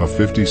 a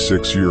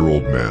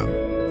 56-year-old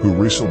man, who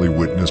recently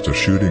witnessed a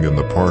shooting in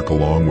the park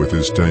along with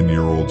his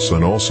 10-year-old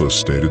son, also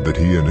stated that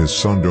he and his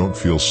son don't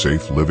feel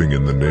safe living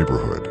in the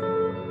neighborhood.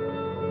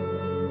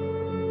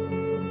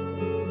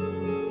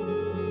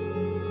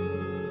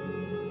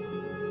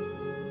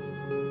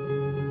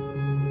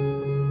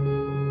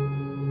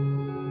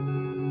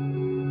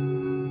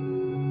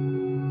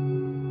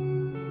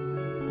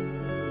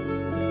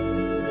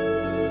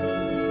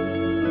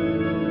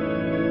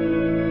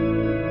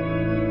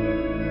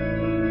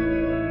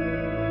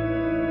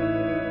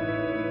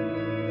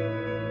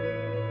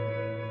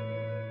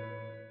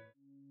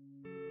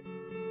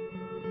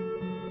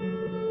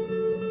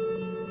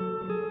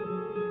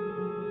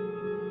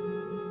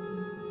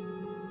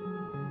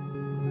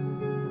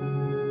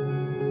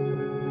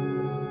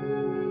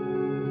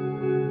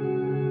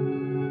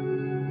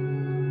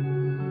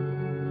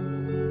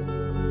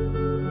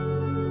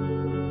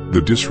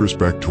 The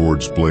disrespect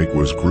towards Blake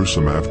was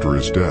gruesome after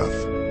his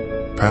death.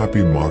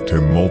 Pappy mocked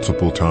him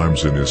multiple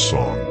times in his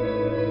song.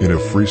 In a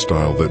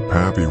freestyle that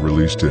Pappy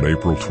released in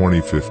April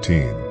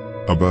 2015,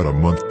 about a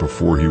month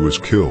before he was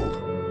killed,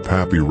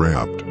 Pappy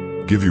rapped,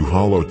 "Give you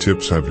hollow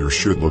tips, have your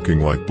shit looking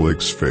like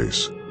Blake's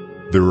face."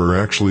 There are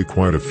actually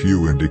quite a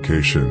few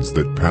indications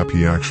that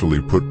Pappy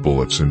actually put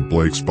bullets in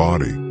Blake's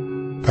body.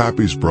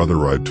 Pappy's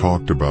brother I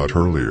talked about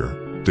earlier,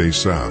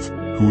 Daysav,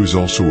 who is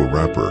also a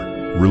rapper,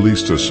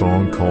 released a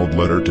song called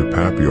Letter to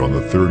Pappy on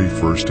the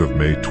 31st of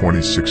May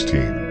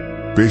 2016.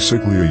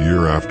 Basically a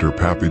year after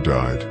Pappy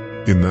died.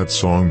 In that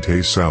song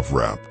Daysav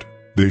rapped,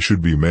 "They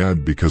should be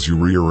mad because you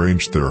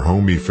rearranged their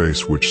homie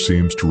face," which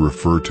seems to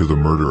refer to the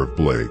murder of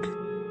Blake.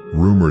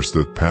 Rumors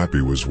that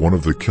Pappy was one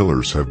of the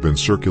killers have been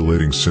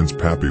circulating since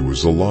Pappy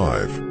was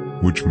alive,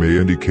 which may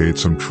indicate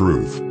some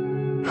truth.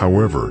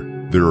 However,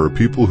 there are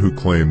people who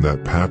claim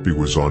that Pappy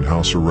was on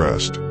house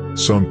arrest.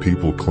 Some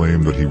people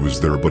claim that he was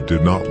there but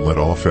did not let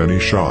off any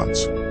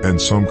shots, and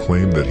some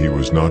claim that he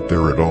was not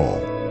there at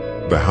all.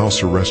 The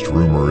house arrest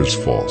rumor is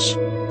false.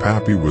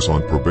 Pappy was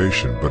on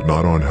probation but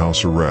not on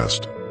house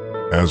arrest.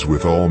 As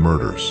with all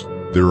murders,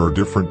 there are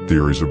different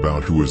theories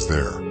about who was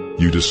there.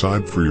 You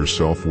decide for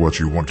yourself what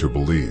you want to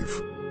believe.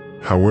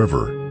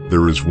 However,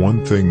 there is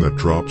one thing that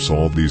drops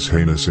all these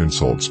heinous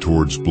insults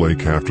towards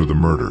Blake after the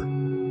murder.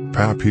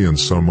 Pappy and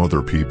some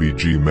other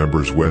PBG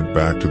members went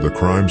back to the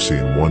crime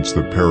scene once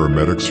the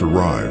paramedics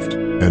arrived,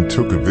 and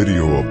took a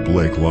video of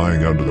Blake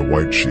lying under the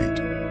white sheet.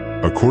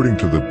 According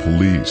to the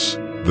police,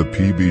 the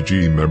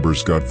PBG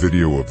members got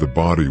video of the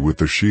body with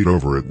the sheet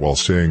over it while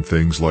saying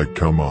things like,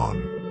 "Come on.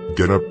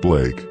 Get up,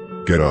 Blake.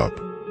 Get up.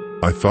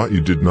 I thought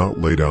you did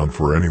not lay down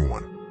for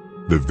anyone."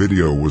 The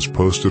video was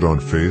posted on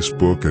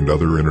Facebook and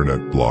other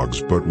internet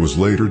blogs but was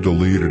later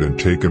deleted and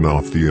taken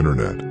off the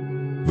internet.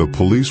 The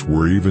police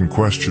were even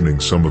questioning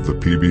some of the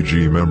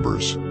PBG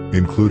members,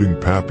 including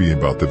Pappy,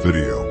 about the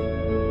video.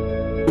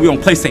 We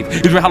don't play safe.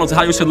 If you're hollow to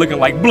how your shit looking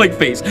like Blake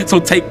face, so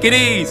take it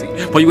easy.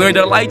 But you ain't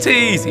that light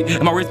easy.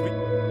 And my wrist.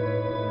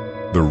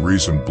 The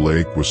reason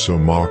Blake was so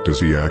mocked as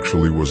he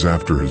actually was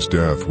after his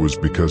death was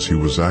because he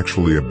was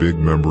actually a big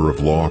member of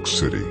Lock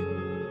City.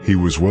 He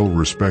was well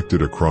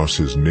respected across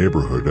his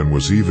neighborhood and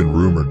was even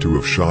rumored to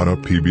have shot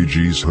up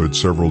PBG's hood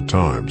several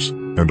times,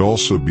 and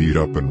also beat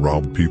up and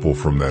robbed people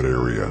from that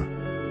area.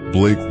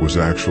 Blake was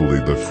actually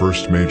the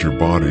first major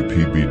body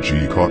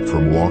PBG caught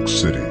from Lock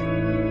City.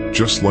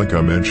 Just like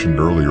I mentioned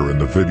earlier in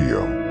the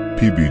video,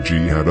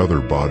 PBG had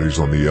other bodies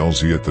on the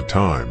LZ at the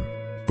time,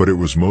 but it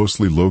was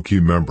mostly low-key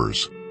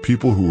members,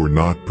 people who were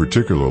not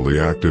particularly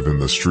active in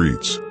the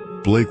streets.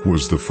 Blake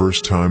was the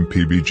first time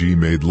PBG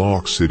made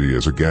Lock City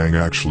as a gang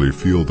actually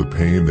feel the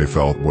pain they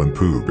felt when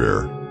Pooh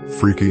Bear,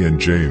 Freaky and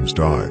James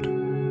died.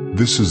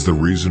 This is the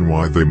reason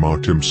why they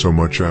mocked him so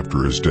much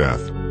after his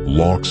death.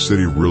 Lock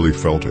City really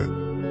felt it.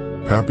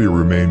 Pappy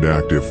remained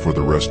active for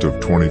the rest of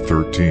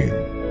 2013.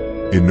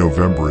 In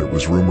November it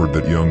was rumored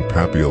that young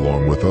Pappy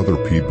along with other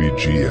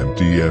PBG and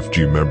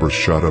TFG members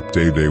shot up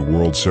Day Day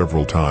World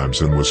several times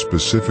and was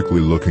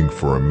specifically looking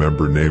for a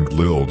member named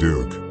Lil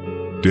Duke.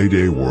 Day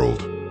Day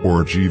World,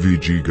 or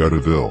GVG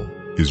Guttaville,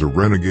 is a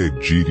renegade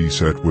GD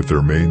set with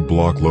their main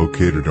block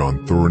located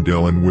on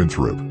Thorndale and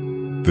Winthrop.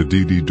 The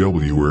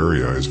DDW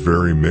area is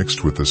very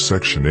mixed with the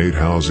Section 8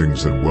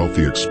 housings and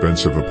wealthy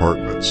expensive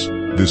apartments.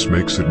 This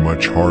makes it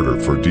much harder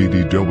for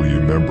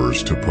DDW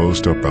members to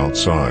post up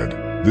outside.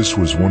 This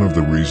was one of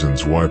the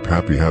reasons why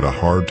Pappy had a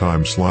hard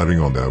time sliding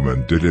on them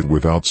and did it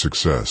without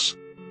success.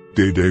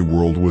 Day Day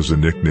World was a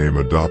nickname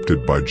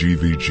adopted by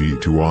GVG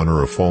to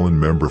honor a fallen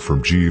member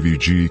from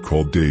GVG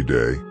called Day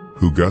Day,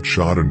 who got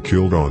shot and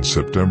killed on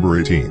September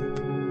 18,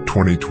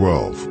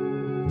 2012.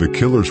 The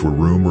killers were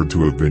rumored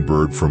to have been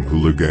Bird from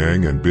Hula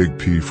Gang and Big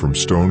P from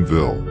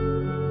Stoneville.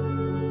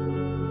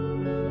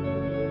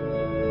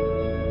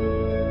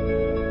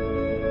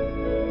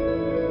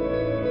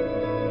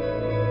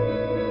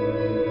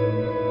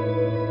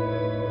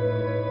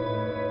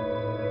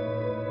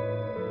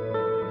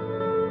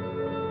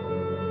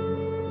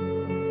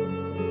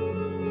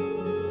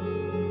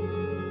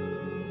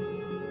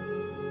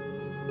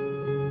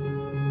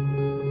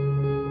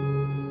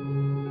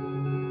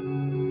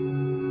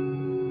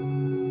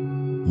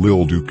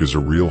 Lil Duke is a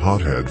real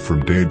hothead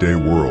from Day Day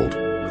World,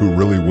 who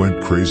really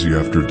went crazy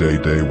after Day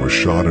Day was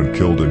shot and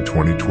killed in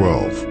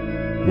 2012.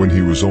 When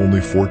he was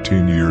only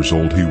 14 years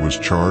old, he was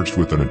charged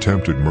with an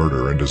attempted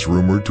murder and is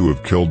rumored to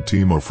have killed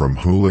Timo from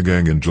Hula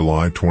Gang in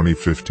July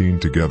 2015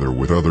 together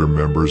with other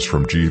members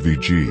from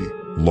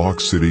GVG,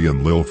 Lock City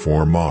and Lil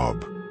 4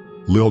 Mob.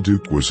 Lil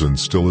Duke was and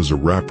still is a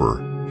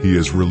rapper. He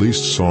has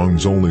released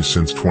songs only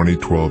since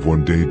 2012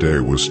 when Day Day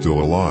was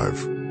still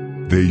alive.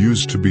 They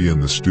used to be in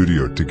the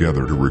studio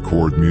together to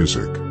record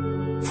music.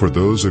 For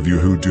those of you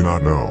who do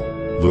not know,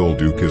 Lil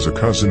Duke is a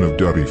cousin of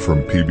Duddy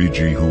from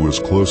PBG, who was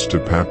close to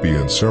Pappy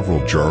and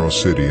several Jaro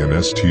City and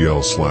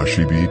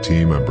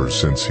STL/EBT members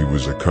since he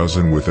was a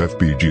cousin with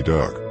FBG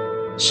Doug.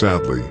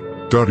 Sadly,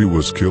 Duddy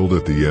was killed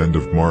at the end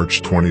of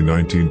March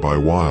 2019 by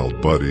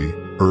Wild Buddy,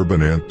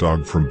 Urban Ant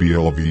Dog from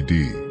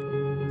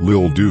BLVD.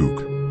 Lil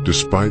Duke,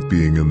 despite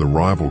being in the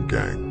rival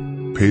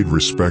gang, paid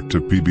respect to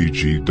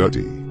PBG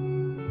Duddy.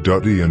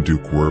 Duddy and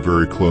Duke were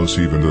very close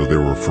even though they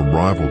were from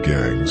rival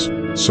gangs.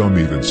 Some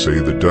even say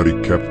that Duddy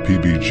kept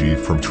PBG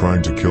from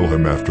trying to kill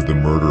him after the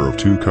murder of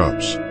 2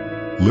 Cups.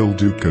 Lil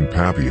Duke and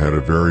Pappy had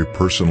a very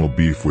personal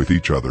beef with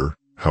each other.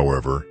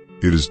 However,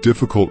 it is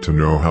difficult to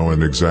know how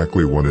and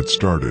exactly when it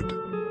started.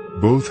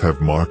 Both have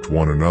mocked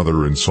one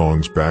another in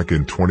songs back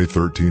in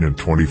 2013 and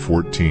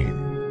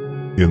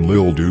 2014. In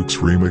Lil Duke's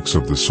remix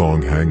of the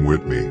song Hang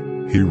With Me,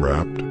 he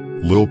rapped,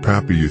 "Lil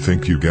Pappy you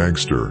think you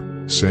gangster,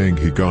 saying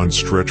he gon'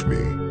 stretch me,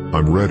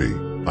 I'm ready,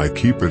 I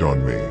keep it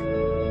on me."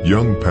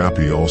 Young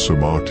Pappy also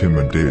mocked him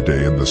and Day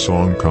Day in the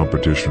song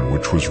Competition,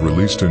 which was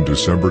released in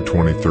December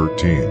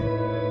 2013.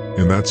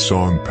 In that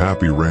song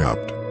Pappy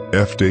rapped,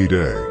 "F Day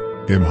Day,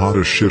 him hot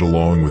as shit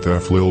along with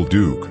F Lil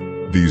Duke,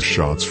 these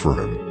shots for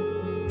him."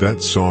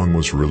 That song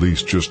was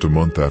released just a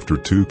month after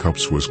 2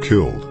 Cups was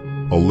killed,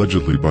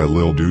 allegedly by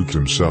Lil Duke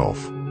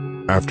himself.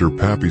 After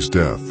Pappy's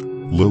death,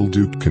 Lil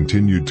Duke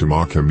continued to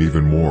mock him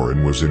even more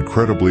and was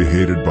incredibly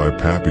hated by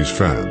Pappy's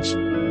fans.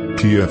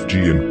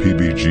 TFG and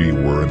PBG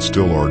were and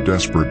still are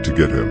desperate to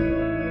get him.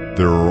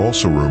 There are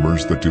also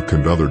rumors that Duke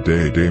and other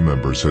Day Day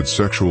members had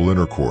sexual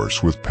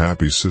intercourse with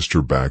Pappy's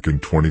sister back in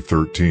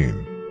 2013.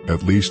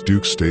 At least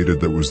Duke stated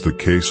that was the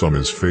case on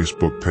his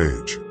Facebook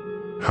page.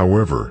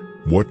 However,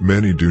 what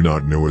many do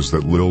not know is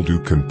that Lil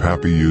Duke and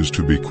Pappy used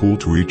to be cool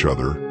to each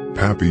other.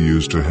 Pappy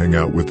used to hang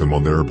out with them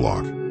on their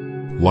block.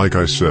 Like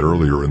I said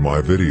earlier in my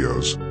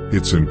videos,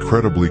 it's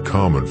incredibly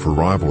common for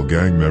rival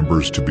gang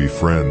members to be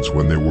friends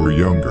when they were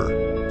younger.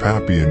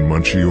 Pappy and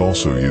Munchie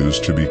also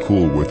used to be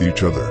cool with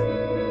each other.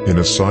 In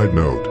a side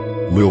note,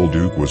 Lil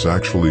Duke was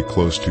actually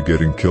close to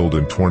getting killed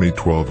in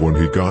 2012 when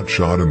he got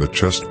shot in the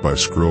chest by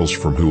Skrills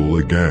from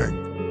Hula Gang.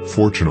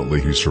 Fortunately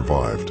he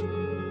survived.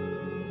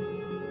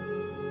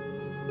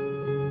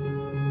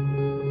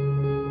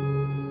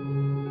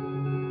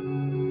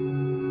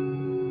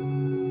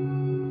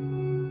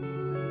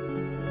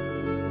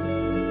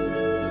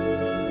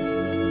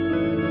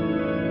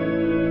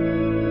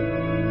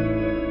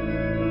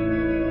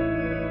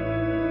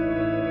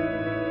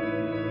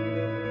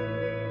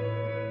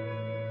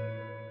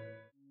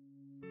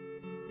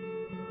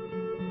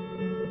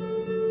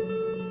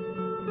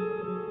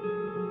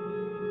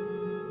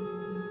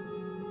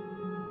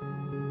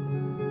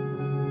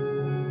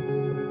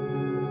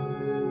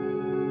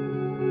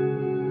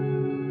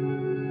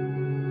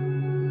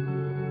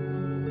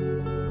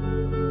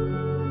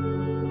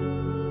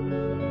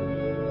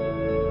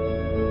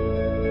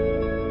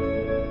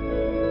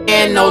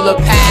 No lil'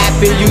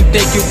 Pappy, you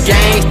think you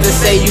gangsta,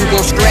 say you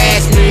gon'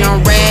 scratch me,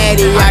 I'm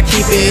ready, I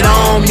keep it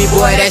on me,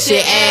 boy, that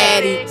shit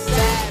addy.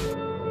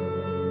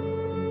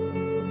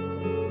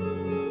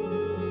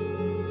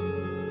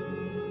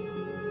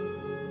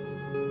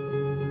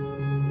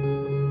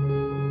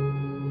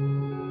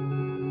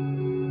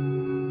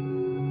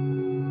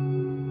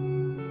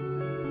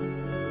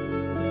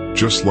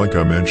 Just like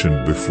I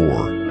mentioned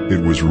before,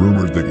 it was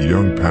rumored that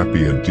young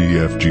Pappy and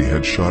TFG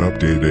had shot up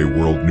Day Day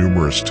World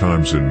numerous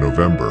times in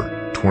November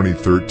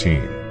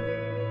 2013.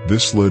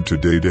 This led to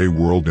Day Day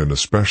World and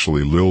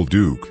especially Lil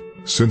Duke,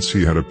 since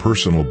he had a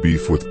personal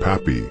beef with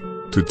Pappy,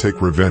 to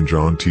take revenge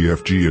on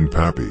TFG and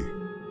Pappy.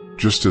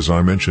 Just as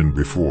I mentioned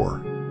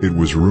before, it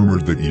was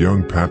rumored that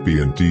young Pappy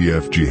and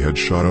TFG had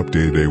shot up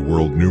Day Day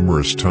World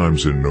numerous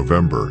times in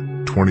November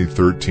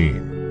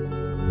 2013.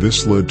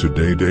 This led to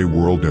Day Day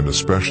World and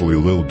especially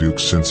Lil Duke,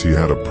 since he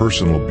had a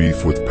personal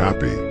beef with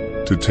Pappy,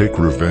 to take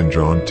revenge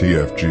on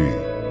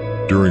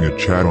TFG. During a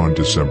chat on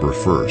December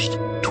 1st,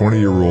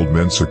 20-year-old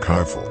Mensa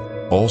Kaifel,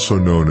 also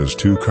known as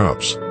 2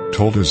 Cups,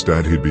 told his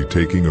dad he'd be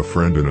taking a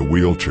friend in a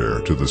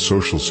wheelchair to the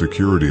Social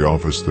Security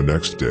office the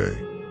next day.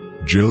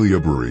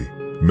 Jiliaburi,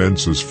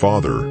 Mensa's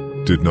father,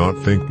 did not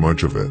think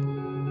much of it.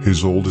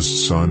 His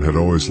oldest son had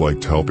always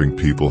liked helping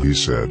people, he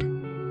said.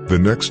 The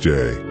next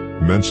day,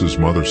 Mensa's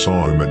mother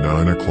saw him at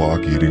 9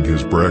 o'clock eating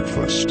his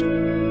breakfast.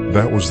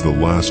 That was the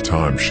last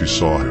time she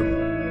saw him.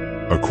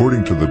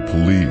 According to the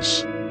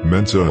police,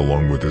 Mensa,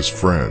 along with his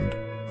friend,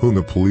 whom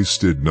the police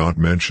did not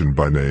mention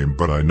by name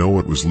but I know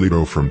it was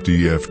Lito from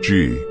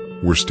TFG,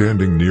 were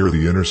standing near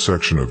the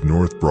intersection of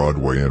North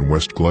Broadway and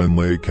West Glen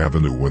Lake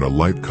Avenue when a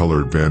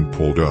light-colored van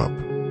pulled up.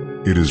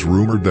 It is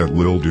rumored that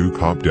Lil Duke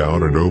hopped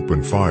out and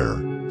opened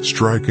fire,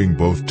 striking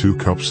both Two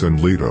Cups and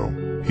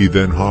Lito. He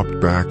then hopped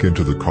back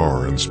into the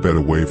car and sped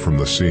away from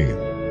the scene.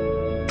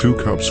 Two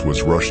Cups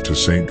was rushed to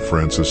St.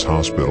 Francis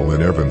Hospital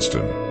in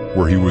Evanston,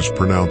 where he was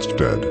pronounced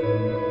dead.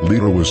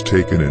 Lito was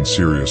taken in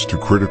serious to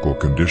critical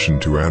condition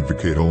to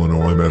Advocate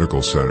Illinois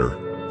Medical Center.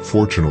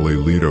 Fortunately,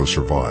 Lito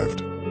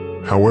survived.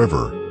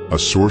 However, a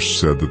source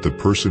said that the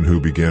person who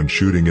began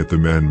shooting at the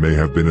men may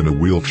have been in a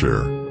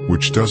wheelchair,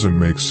 which doesn't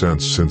make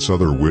sense since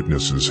other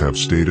witnesses have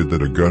stated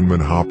that a gunman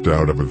hopped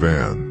out of a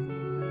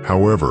van.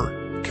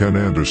 However, Ken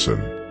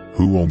Anderson,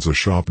 who owns a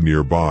shop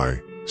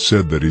nearby,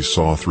 said that he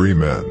saw 3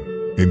 men,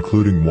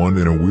 including one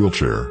in a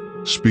wheelchair,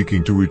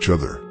 speaking to each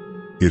other.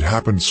 It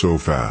happened so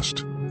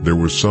fast, there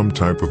was some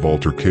type of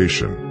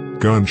altercation,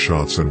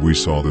 gunshots, and we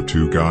saw the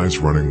 2 guys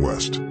running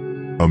west.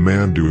 A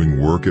man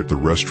doing work at the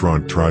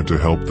restaurant tried to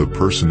help the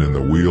person in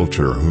the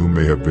wheelchair who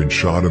may have been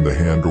shot in the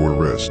hand or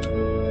wrist.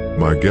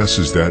 My guess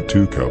is that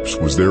Two Cups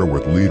was there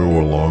with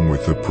Lito along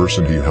with the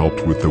person he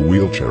helped with the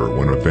wheelchair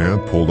when a van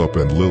pulled up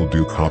and Lil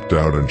Duke hopped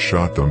out and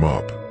shot them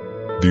up.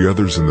 The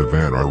others in the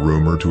van are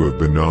rumored to have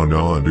been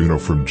Nana and Uno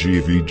from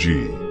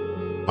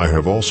TFG. I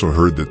have also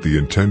heard that the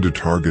intended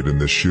target in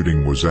this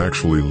shooting was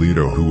actually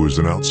Lito, who was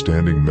an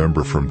outstanding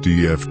member from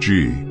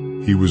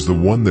TFG. He was the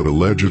one that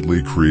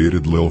allegedly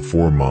created Lil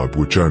 4 Mob,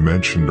 which I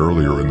mentioned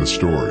earlier in the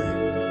story.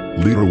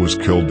 Lito was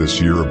killed this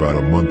year about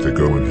a month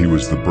ago, and he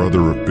was the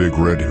brother of Big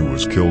Red, who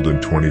was killed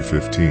in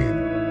 2015.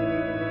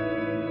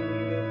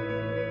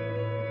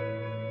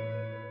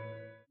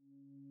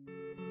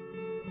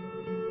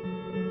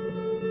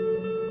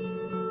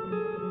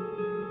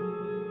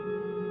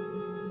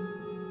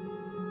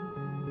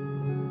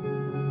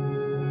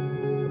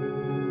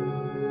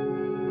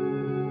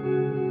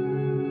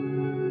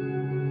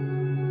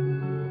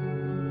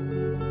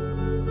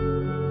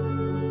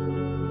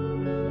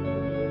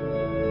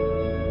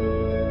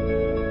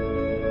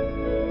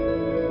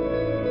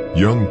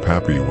 Young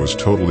Pappy was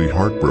totally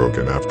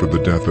heartbroken after the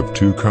death of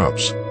Two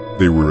Cups.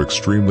 They were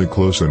extremely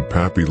close, and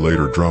Pappy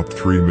later dropped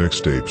 3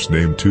 mixtapes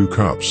named Two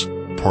Cups,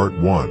 Part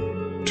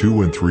 1,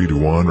 2 and 3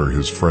 to honor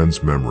his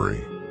friend's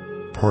memory.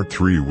 Part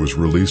 3 was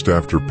released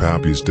after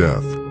Pappy's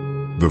death.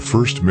 The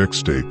first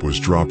mixtape was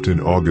dropped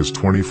in August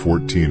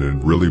 2014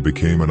 and really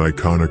became an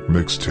iconic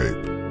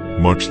mixtape.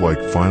 Much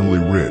like Finally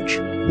Rich,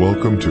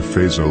 Welcome to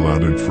Fazo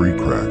Loud and Free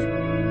Crack.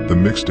 The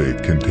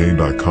mixtape contained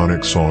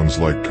iconic songs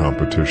like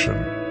Competition,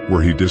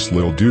 where he dissed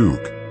Lil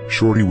Duke,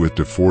 Shorty with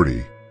the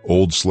 40,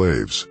 Old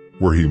Slaves,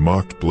 where he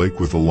mocked Blake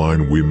with the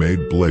line "We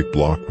made Blake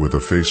block with a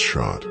face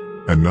shot,"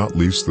 and not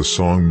least the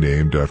song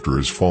named after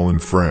his fallen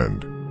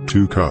friend,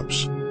 Two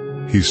Cups.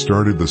 He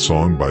started the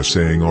song by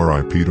saying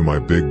 "R.I.P. to my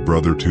big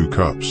brother Two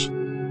Cups."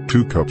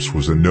 Two Cups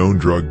was a known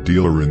drug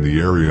dealer in the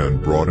area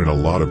and brought in a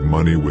lot of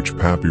money, which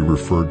Pappy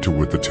referred to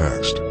with the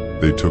text,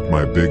 "They took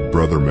my big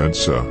brother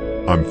Mensa."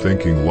 I'm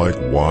thinking, like,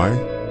 why?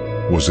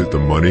 Was it the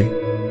money?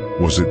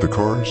 Was it the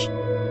cars?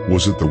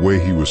 Was it the way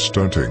he was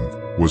stunting?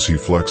 Was he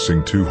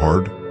flexing too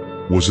hard?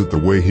 Was it the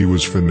way he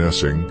was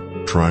finessing,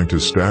 trying to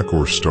stack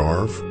or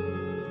starve?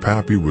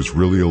 Pappy was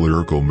really a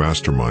lyrical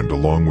mastermind,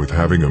 along with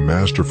having a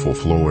masterful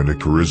flow and a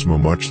charisma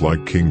much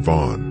like King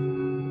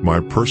Von.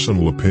 My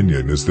personal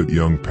opinion is that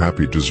young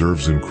Pappy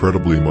deserves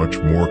incredibly much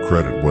more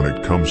credit when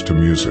it comes to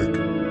music.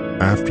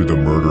 After the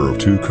murder of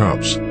Two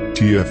Cups,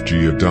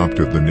 TFG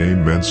adopted the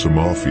name Mensa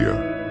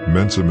Mafia,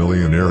 Mensa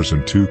Millionaires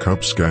and Two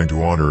Cups Gang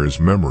to honor his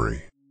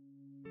memory.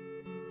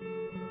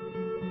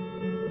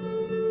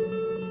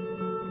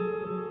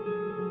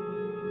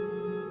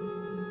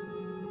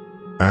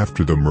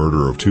 After the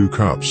murder of Two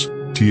Cups,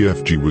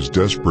 TFG was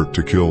desperate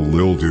to kill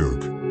Lil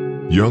Duke.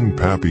 Young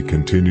Pappy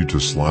continued to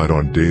slide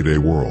on Day Day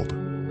World.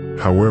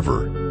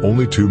 However,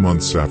 only 2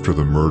 months after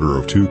the murder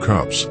of Two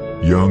Cups,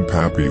 young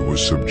Pappy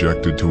was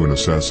subjected to an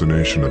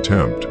assassination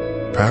attempt.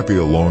 Pappy,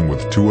 along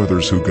with 2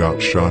 others who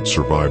got shot,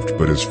 survived,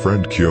 but his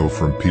friend Kyo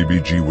from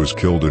PBG was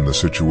killed in the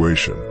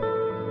situation.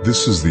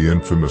 This is the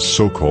infamous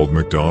so-called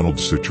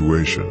McDonald's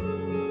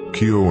situation.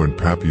 Kyo and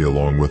Pappy,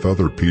 along with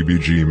other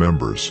PBG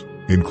members,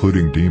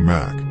 including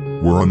D-Mac,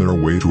 were on their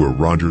way to a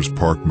Rogers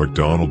Park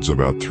McDonald's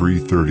about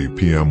 3:30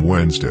 p.m.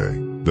 Wednesday,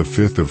 the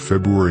 5th of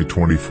February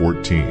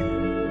 2014.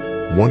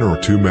 1 or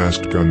 2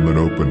 masked gunmen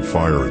opened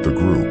fire at the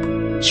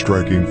group,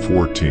 striking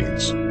 4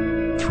 teens.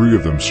 3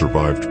 of them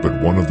survived,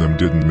 but 1 of them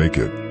didn't make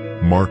it,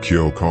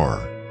 Markyo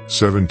Carr,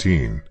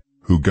 17,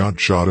 who got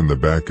shot in the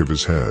back of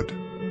his head.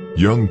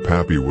 Young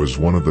Pappy was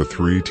one of the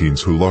 3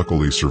 teens who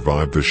luckily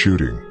survived the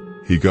shooting.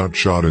 He got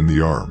shot in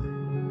the arm.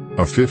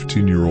 A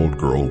 15-year-old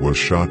girl was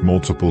shot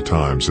multiple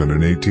times and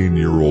an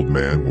 18-year-old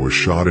man was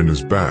shot in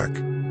his back.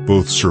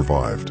 Both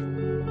survived.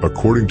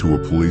 According to a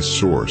police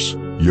source,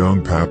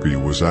 young Pappy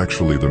was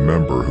actually the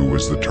member who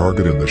was the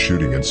target in the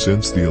shooting, and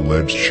since the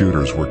alleged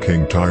shooters were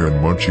King Ty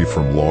and Munchie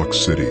from Lock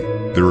City,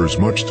 there is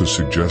much to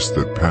suggest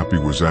that Pappy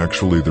was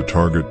actually the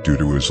target due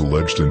to his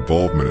alleged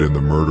involvement in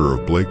the murder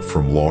of Blake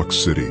from Lock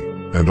City.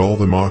 and all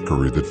the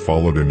mockery that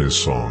followed in his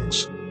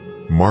songs.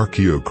 Mark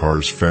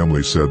Keokar's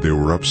family said they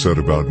were upset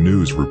about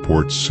news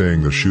reports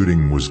saying the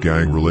shooting was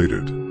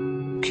gang-related.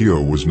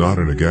 Keo was not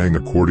in a gang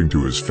according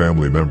to his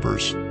family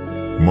members.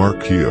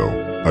 Mark Keo,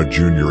 a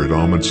junior at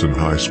Amundsen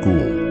High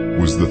School,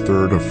 was the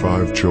third of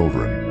 5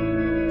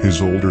 children.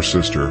 His older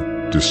sister,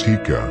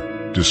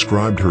 Deshika,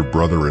 described her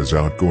brother as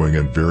outgoing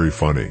and very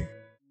funny.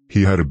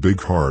 He had a big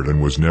heart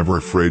and was never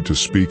afraid to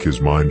speak his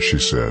mind, she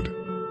said.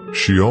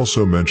 She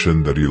also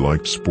mentioned that he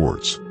liked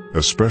sports,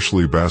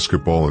 especially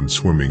basketball and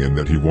swimming, and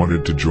that he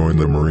wanted to join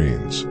the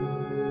Marines.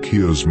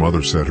 Keo's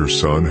mother said her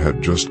son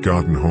had just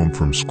gotten home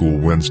from school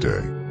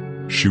Wednesday.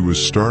 She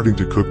was starting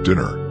to cook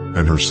dinner,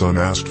 and her son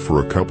asked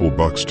for a couple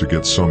bucks to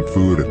get some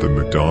food at the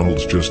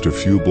McDonald's just a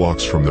few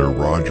blocks from their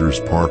Rogers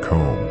Park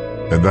home,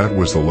 and that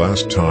was the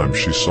last time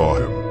she saw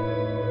him.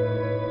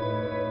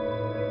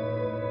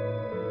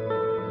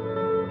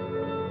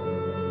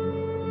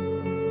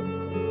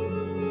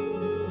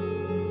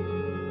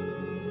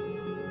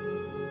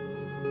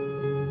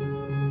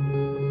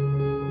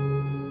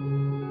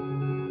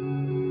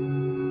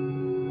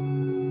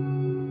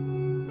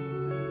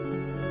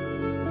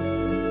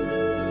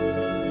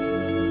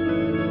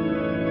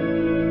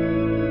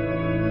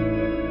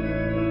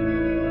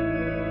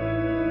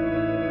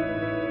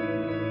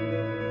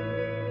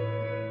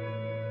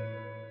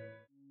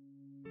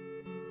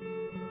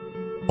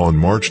 On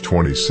March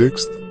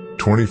 26,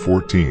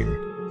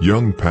 2014,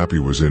 young Pappy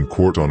was in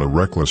court on a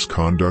reckless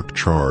conduct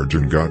charge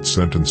and got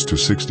sentenced to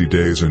 60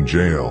 days in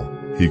jail.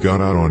 He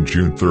got out on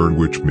June 3rd,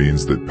 which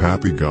means that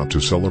Pappy got to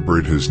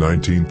celebrate his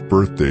 19th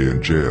birthday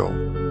in jail.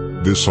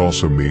 This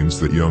also means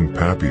that young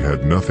Pappy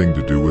had nothing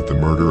to do with the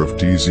murder of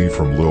DZ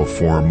from Lil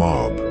 4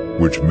 Mob,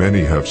 which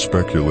many have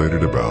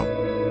speculated about.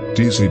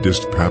 DZ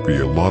dissed Pappy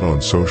a lot on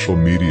social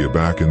media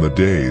back in the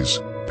days.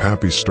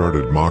 Pappy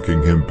started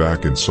mocking him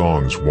back in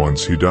songs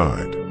once he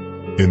died.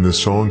 In the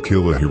song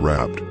Killa he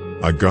rapped,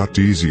 "I got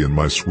DZ in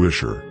my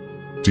swisher."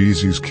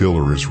 DZ's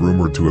killer is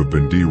rumored to have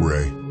been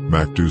D-Ray,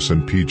 Macdouce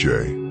and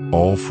PJ,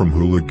 all from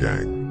Hula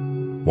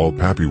Gang. While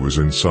Pappy was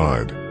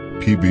inside,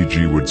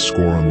 PBG would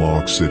score on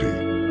Lock City.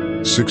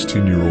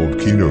 16-year-old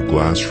Keno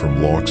Glass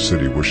from Lock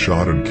City was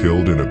shot and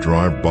killed in a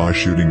drive-by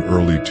shooting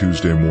early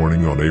Tuesday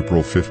morning on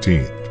April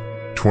 15,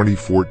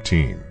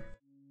 2014.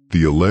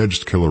 The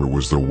alleged killer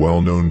was the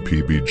well-known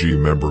PBG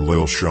member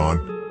Lil Sean.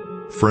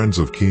 Friends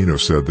of Keno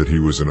said that he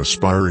was an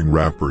aspiring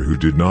rapper who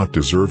did not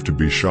deserve to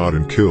be shot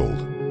and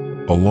killed.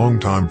 A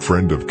longtime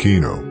friend of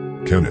Keno,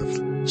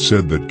 Kenneth,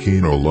 said that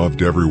Keno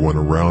loved everyone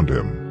around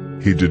him.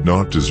 He did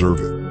not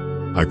deserve it.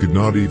 "I could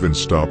not even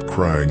stop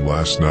crying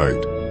last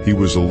night. He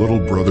was a little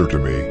brother to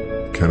me,"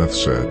 Kenneth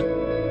said.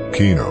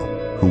 Keno,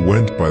 who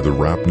went by the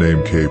rap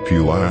name KP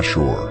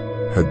Lashore,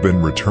 had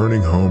been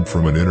returning home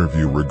from an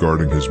interview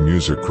regarding his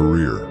music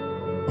career.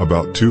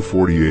 About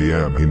 2:40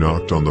 a.m. he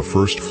knocked on the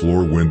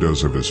first-floor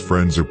windows of his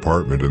friend's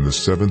apartment in the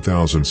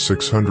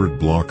 7600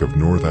 block of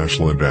North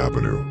Ashland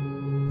Avenue.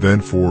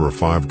 Then 4 or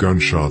 5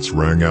 gunshots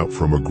rang out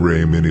from a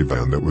gray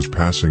minivan that was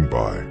passing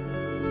by.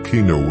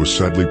 Keno was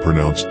sadly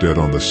pronounced dead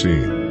on the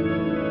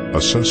scene.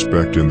 A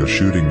suspect in the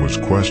shooting was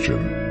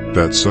questioned.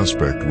 That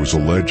suspect was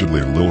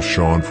allegedly Lil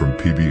Sean from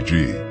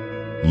PBG.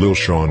 Lil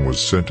Sean was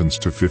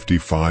sentenced to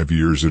 55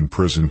 years in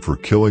prison for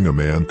killing a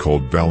man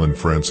called Valen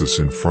Francis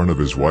in front of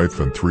his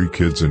wife and 3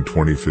 kids in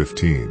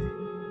 2015.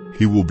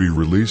 He will be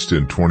released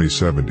in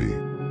 2070.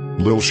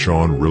 Lil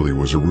Sean really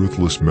was a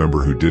ruthless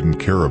member who didn't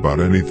care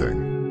about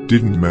anything.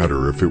 Didn't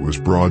matter if it was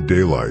broad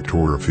daylight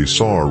or if he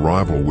saw a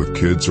rival with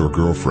kids or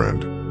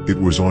girlfriend.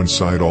 It was on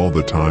site all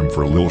the time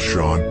for Lil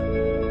Sean.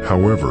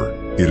 However,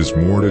 it is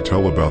more to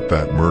tell about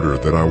that murder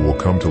that I will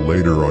come to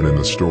later on in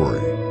the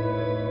story.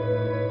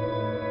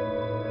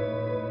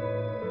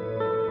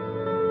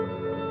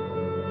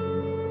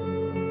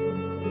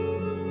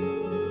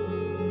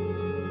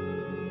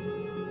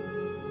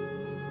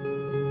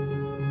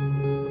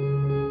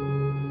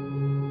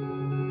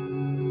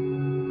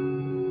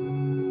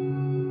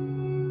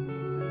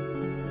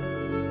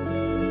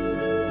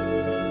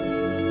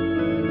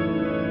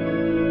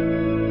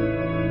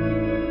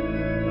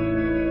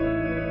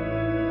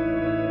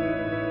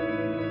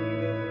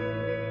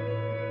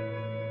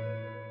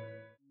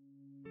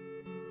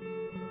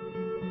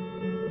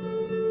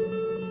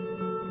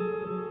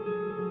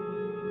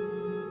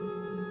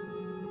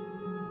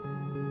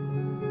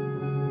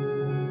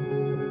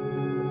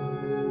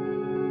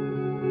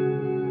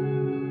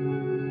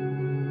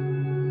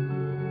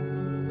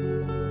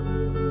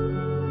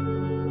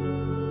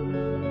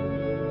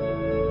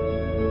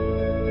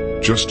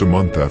 Just a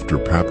month after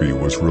Pappy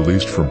was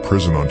released from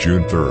prison on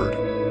June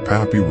 3rd,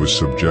 Pappy was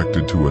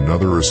subjected to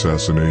another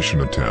assassination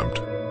attempt.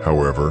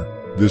 However,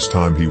 this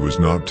time he was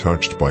not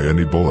touched by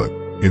any bullet.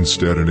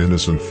 Instead, an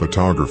innocent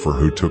photographer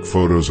who took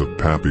photos of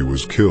Pappy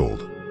was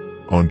killed.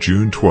 On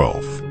June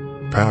 12th,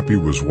 Pappy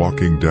was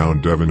walking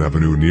down Devon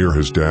Avenue near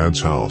his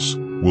dad's house.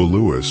 Will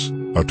Lewis,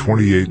 a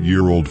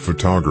 28-year-old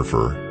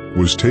photographer,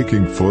 was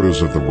taking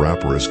photos of the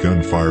rapper as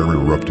gunfire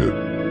erupted.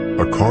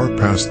 A car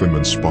passed them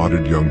and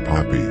spotted young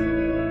Pappy.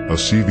 A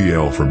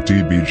CVL from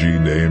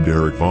TBG named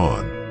Eric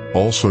Vaughn,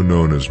 also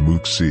known as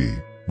Mook C,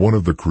 one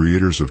of the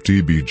creators of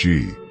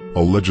TBG,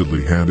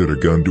 allegedly handed a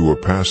gun to a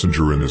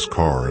passenger in his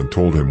car and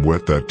told him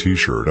wet that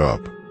t-shirt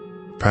up.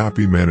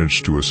 Pappy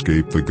managed to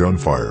escape the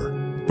gunfire,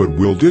 but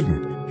Will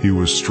didn't. He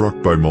was struck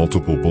by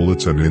multiple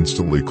bullets and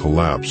instantly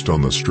collapsed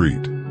on the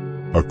street.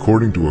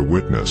 According to a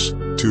witness,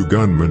 two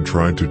gunmen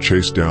tried to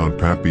chase down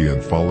Pappy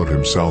and followed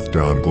him south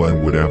down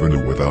Glenwood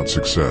Avenue without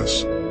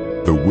success.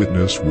 The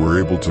witness were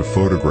able to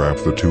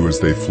photograph the two as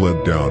they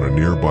fled down a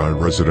nearby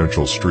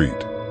residential street.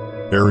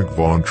 Eric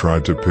Vaughn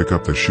tried to pick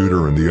up the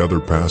shooter and the other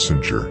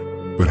passenger,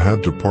 but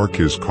had to park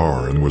his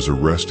car and was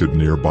arrested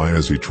nearby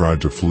as he tried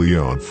to flee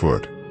on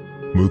foot.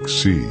 Mook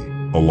C,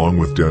 along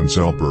with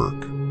Denzel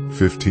Burke,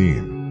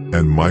 15,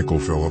 and Michael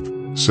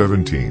Phillip,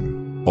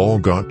 17, all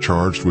got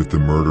charged with the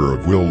murder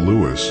of Will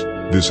Lewis,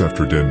 this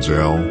after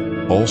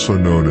Denzel, also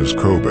known as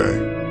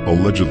Kobe,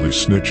 allegedly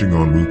snitching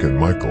on Mook and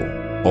Michael,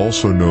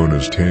 also known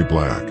as Tay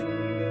Black.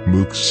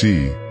 Mook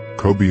C,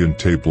 Kobe and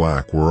Tay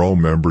Black were all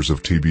members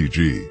of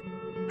TBG.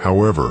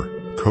 However,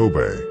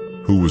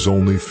 Kobe, who was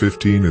only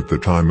 15 at the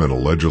time and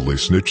allegedly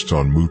snitched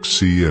on Mook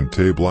C and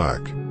Tay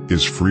Black,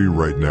 is free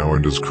right now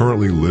and is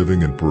currently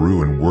living in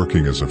Peru and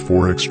working as a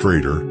forex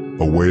trader,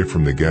 away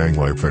from the gang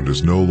life, and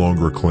is no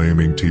longer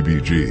claiming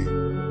TBG.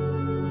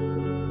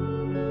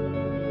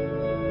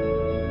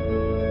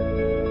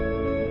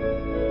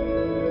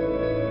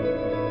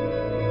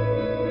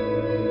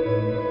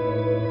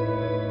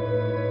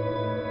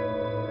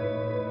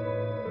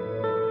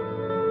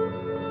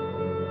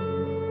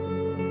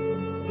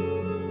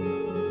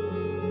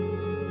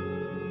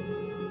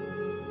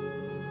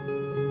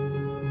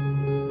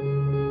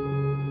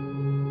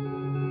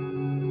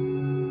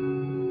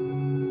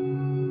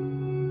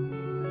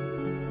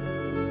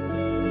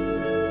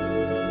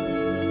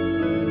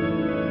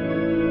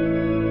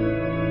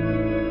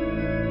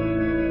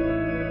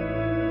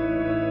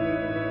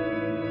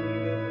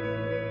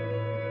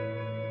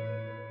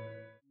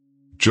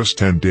 Just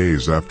 10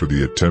 days after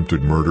the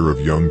attempted murder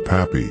of young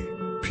Pappy,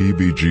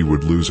 PBG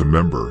would lose a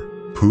member,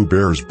 Pooh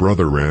Bear's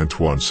brother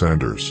Antoine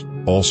Sanders,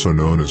 also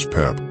known as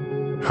Pep.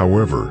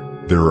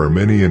 However, there are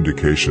many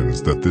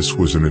indications that this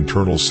was an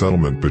internal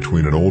settlement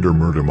between an older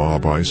murder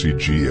mob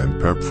ICG and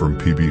Pep from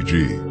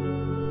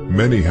PBG.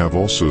 Many have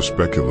also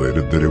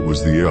speculated that it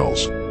was the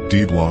L's,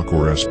 D-Block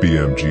or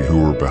SBMG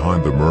who were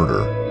behind the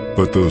murder,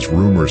 but those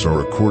rumors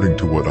are, according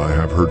to what I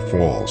have heard,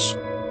 false.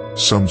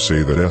 Some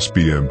say that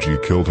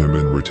SBMG killed him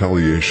in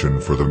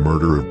retaliation for the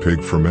murder of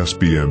Pig from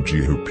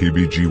SBMG, who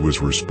PBG was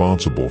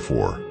responsible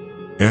for.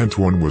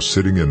 Antoine was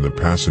sitting in the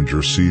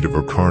passenger seat of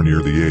a car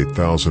near the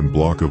 8000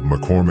 block of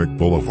McCormick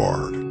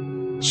Boulevard.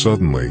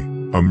 Suddenly,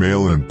 a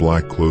male in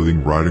black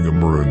clothing riding a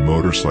maroon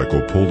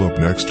motorcycle pulled up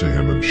next to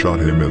him and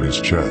shot him in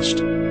his chest.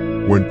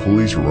 When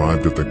police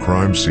arrived at the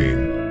crime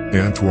scene,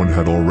 Antoine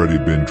had already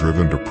been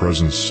driven to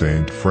Presence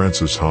St.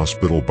 Francis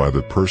Hospital by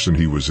the person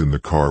he was in the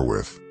car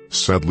with.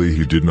 Sadly,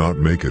 he did not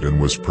make it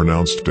and was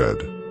pronounced dead.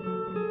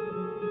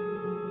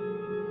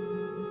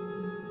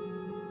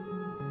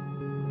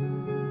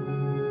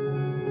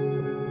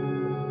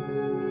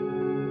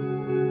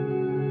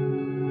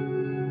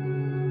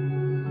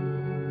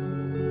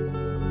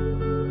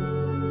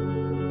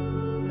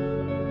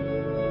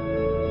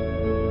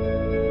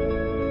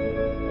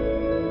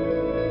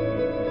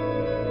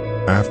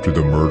 After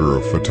the murder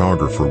of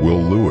photographer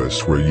Will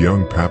Lewis, where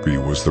young Pappy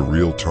was the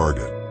real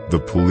target, the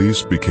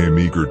police became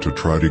eager to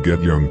try to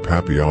get young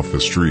Pappy off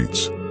the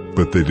streets,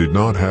 but they did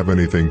not have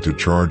anything to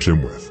charge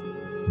him with.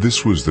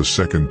 This was the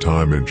second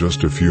time in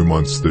just a few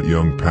months that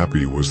young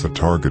Pappy was the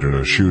target in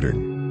a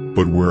shooting,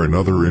 but where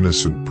another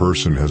innocent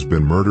person has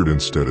been murdered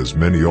instead, as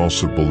many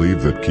also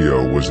believe that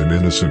Keo was an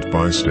innocent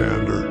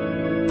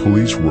bystander.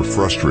 Police were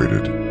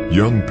frustrated.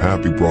 Young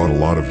Pappy brought a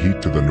lot of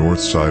heat to the north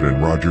side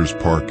and Rogers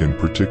Park in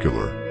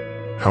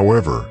particular.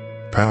 However,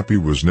 Pappy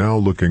was now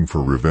looking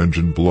for revenge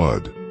and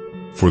blood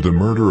for the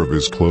murder of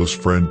his close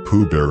friend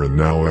Pooh Bear, and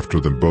now after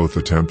them both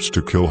attempts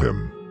to kill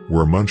him,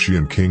 where Munchie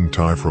and King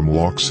Ty from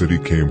Lock City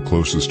came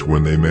closest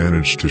when they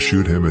managed to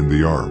shoot him in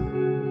the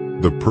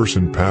arm. The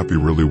person Pappy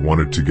really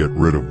wanted to get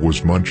rid of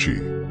was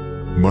Munchie.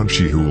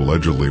 Munchie, who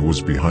allegedly was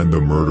behind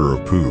the murder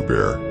of Pooh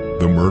Bear,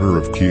 the murder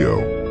of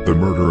Keo, the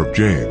murder of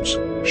James,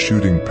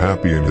 shooting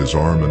Pappy in his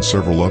arm and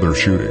several other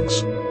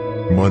shootings.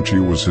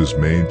 Munchie was his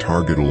main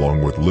target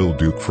along with Lil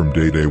Duke from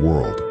Day Day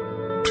World.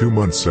 2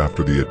 months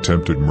after the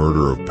attempted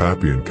murder of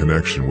Pappy in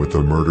connection with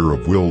the murder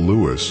of Will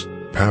Lewis,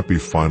 Pappy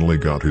finally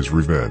got his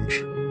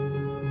revenge.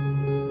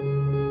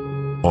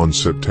 On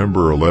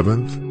September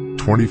 11,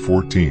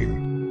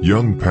 2014,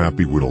 young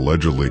Pappy would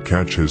allegedly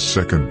catch his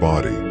second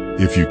body,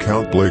 if you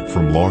count Blake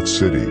from Lock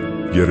City.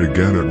 Yet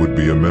again, it would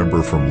be a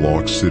member from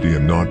Lock City,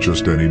 and not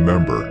just any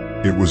member.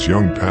 It was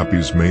young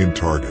Pappy's main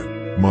target,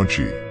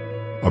 Munchie.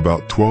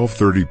 About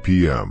 12:30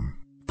 p.m.,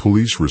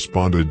 police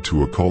responded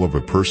to a call of a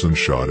person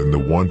shot in the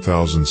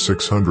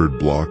 1600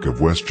 block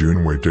of West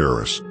Juneway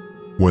Terrace.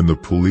 When the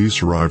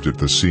police arrived at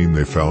the scene,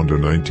 they found a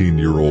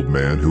 19-year-old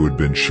man who had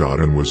been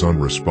shot and was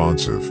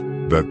unresponsive.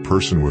 That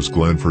person was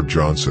Glenford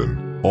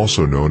Johnson,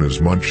 also known as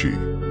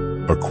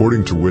Munchie.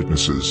 According to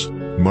witnesses,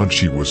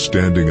 Munchie was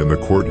standing in the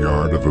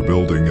courtyard of a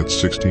building at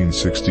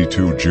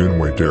 1662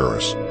 Juneway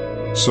Terrace.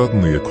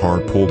 Suddenly a car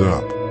pulled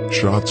up,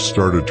 shots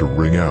started to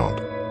ring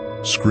out.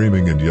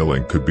 Screaming and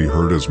yelling could be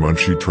heard as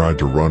Munchie tried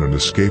to run and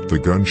escape the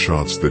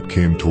gunshots that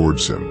came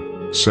towards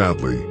him.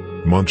 Sadly,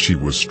 Munchie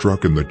was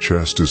struck in the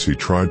chest as he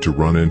tried to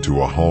run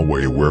into a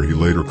hallway where he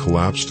later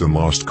collapsed and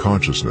lost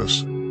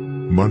consciousness.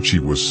 Munchie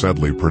was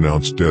sadly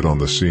pronounced dead on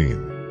the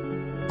scene.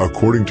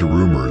 According to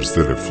rumors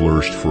that have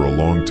flourished for a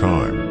long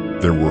time,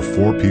 there were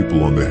 4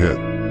 people on the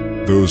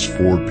hit. Those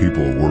 4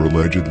 people were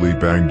allegedly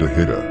Bangda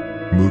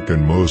Hitta, Mook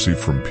and Mosi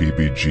from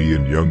PBG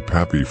and Young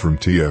Pappy from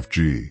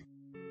TFG.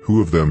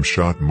 Who of them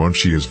shot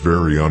Munchie is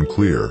very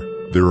unclear.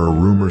 There are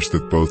rumors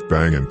that both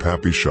Bang and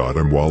Pappy shot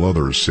him, while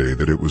others say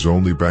that it was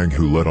only Bang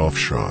who let off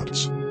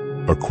shots.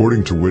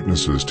 According to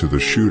witnesses to the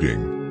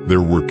shooting,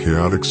 there were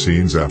chaotic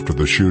scenes after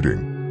the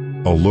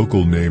shooting. A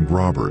local named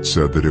Robert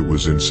said that it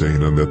was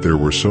insane and that there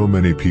were so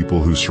many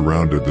people who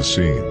surrounded the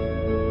scene.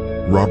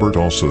 Robert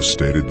also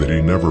stated that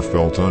he never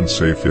felt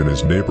unsafe in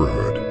his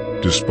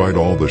neighborhood, despite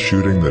all the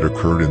shooting that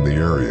occurred in the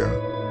area.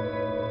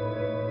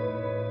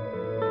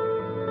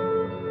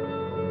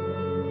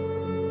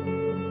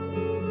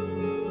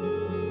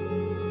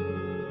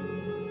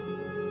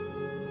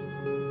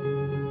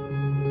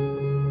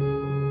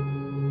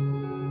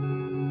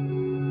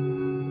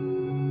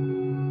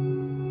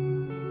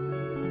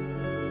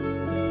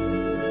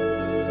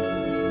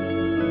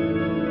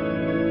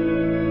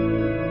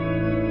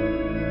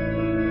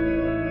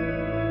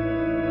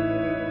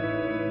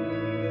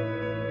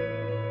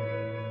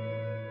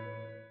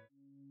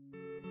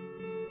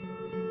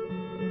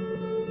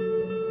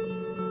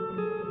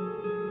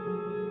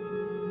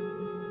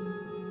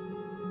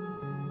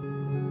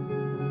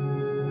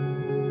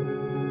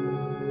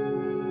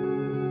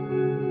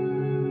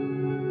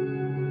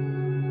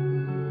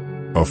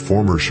 A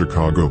former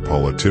Chicago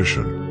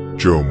politician,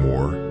 Joe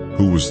Moore,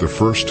 who was the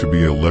first to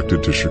be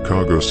elected to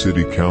Chicago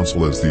City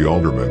Council as the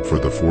alderman for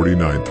the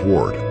 49th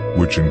Ward,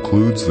 which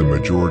includes the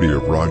majority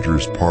of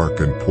Rogers Park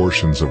and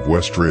portions of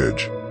West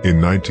Ridge, in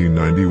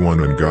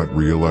 1991 and got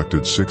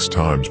re-elected 6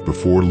 times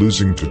before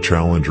losing to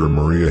challenger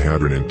Maria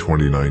Hadden in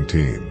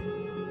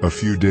 2019. A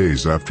few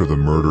days after the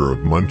murder of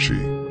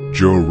Munchie,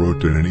 Joe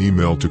wrote in an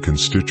email to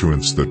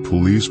constituents that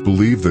police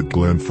believe that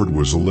Glenford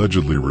was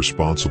allegedly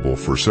responsible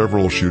for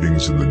several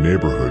shootings in the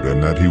neighborhood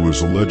and that he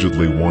was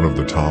allegedly one of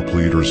the top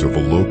leaders of a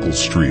local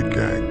street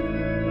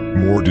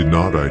gang. Moore did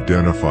not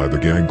identify the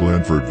gang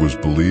Glenford was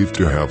believed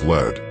to have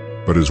led,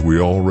 but as we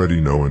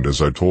already know and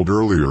as I told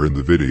earlier in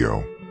the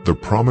video, the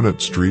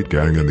prominent street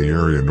gang in the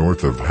area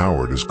north of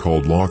Howard is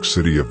called Lock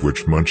City, of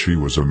which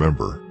Munchie was a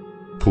member.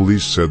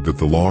 Police said that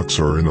the Locks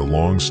are in a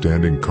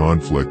long-standing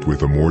conflict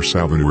with a Morse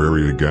Avenue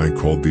area gang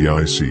called the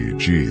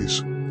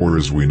ICGs, or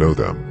as we know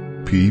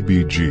them,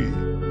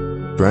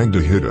 PBG. Bangda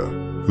Hitta,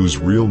 whose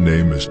real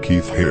name is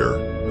Keith Hare,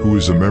 who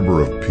is a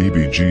member of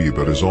PBG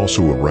but is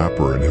also a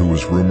rapper and who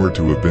was rumored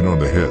to have been on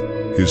the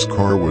hit, his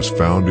car was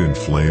found in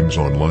flames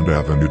on Lund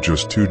Avenue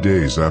just 2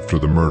 days after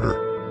the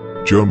murder.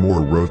 Joe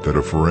Moore wrote that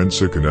a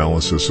forensic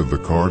analysis of the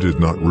car did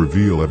not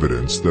reveal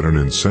evidence that an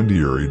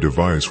incendiary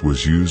device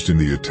was used in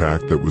the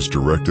attack that was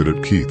directed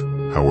at Keith.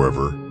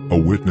 However, a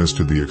witness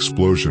to the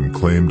explosion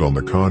claimed on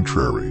the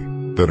contrary,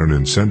 that an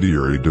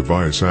incendiary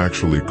device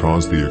actually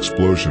caused the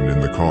explosion in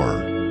the car.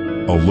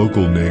 A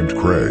local named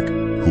Craig,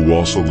 who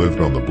also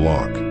lived on the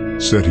block,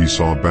 said he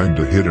saw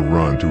Bangda Hitta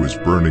run to his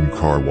burning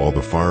car while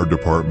the fire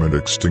department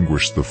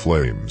extinguished the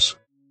flames.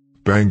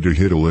 Bangda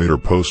Hitta later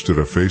posted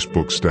a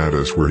Facebook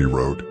status where he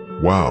wrote,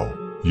 "Wow,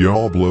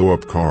 y'all blow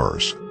up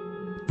cars.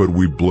 But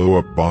we blow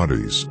up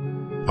bodies.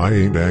 I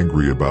ain't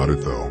angry about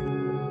it though."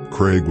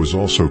 Craig was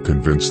also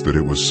convinced that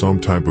it was some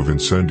type of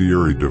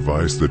incendiary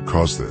device that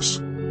caused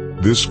this.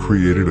 This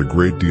created a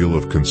great deal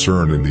of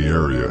concern in the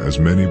area as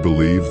many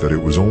believed that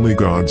it was only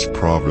God's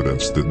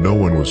providence that no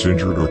one was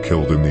injured or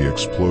killed in the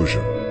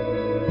explosion.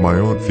 My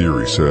own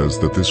theory says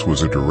that this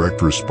was a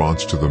direct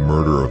response to the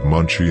murder of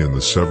Munchie and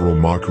the several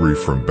mockery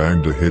from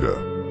Bangda Hitta,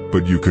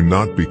 but you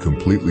cannot be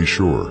completely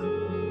sure.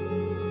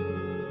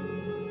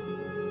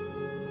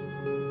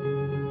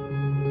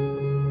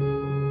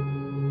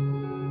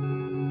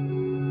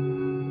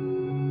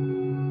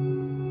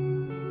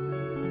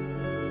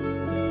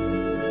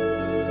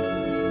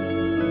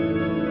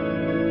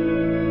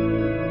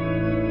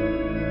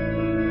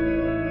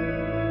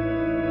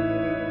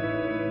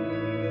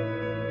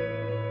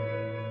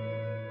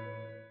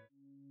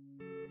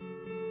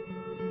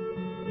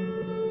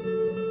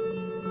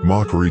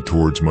 Mockery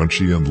towards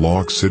Munchie and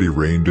Lock City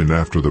reigned in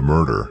after the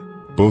murder,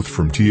 both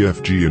from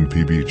TFG and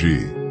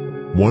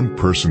PBG. One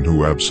person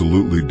who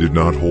absolutely did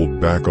not hold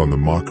back on the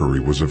mockery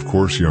was of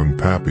course Young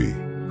Pappy,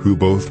 who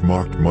both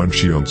mocked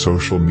Munchie on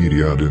social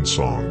media and in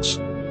songs.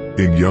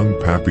 In Young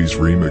Pappy's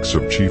remix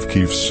of Chief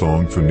Keef's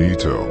song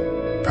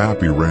Finito,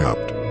 Pappy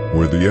rapped,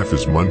 "Where the F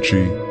is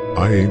Munchie?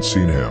 I ain't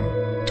seen him.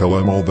 Tell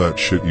him all that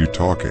shit you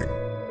talking.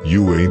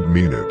 You ain't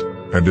mean it."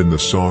 And in the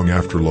song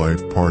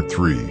Afterlife Part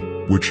 3,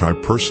 which I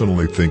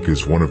personally think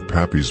is one of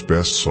Pappy's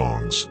best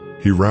songs.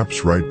 He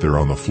raps right there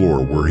on the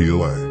floor where he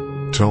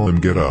lay. Tell him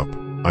get up,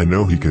 I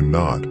know he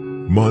cannot.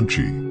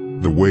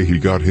 Munchie, the way he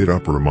got hit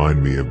up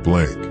remind me of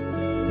blank.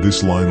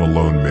 This line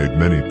alone made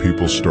many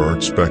people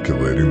start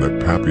speculating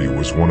that Pappy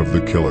was one of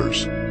the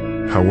killers.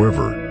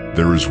 However,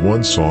 there is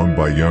one song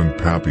by Young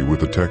Pappy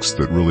with a text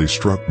that really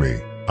struck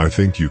me. I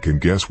think you can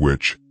guess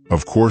which.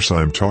 Of course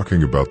I'm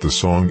talking about the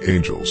song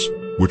Angels,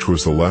 which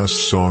was the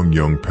last song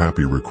Young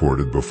Pappy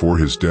recorded before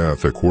his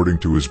death according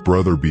to his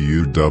brother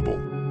Bu Double.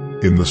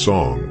 In the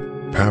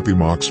song, Pappy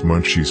mocks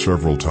Munchie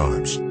several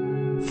times.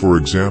 For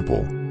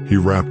example, he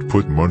rapped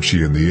put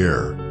Munchie in the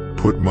air,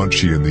 put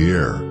Munchie in the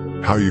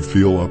air, how you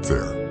feel up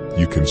there,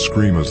 you can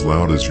scream as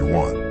loud as you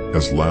want,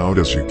 as loud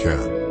as you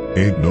can,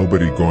 ain't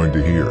nobody going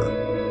to hear.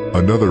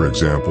 Another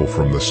example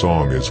from the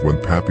song is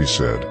when Pappy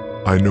said,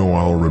 I know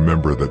I'll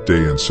remember that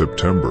day in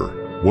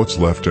September, what's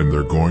left and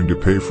they're going to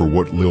pay for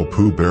what Lil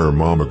Pooh Bear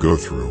mama go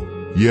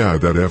through, yeah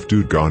that F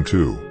dude gone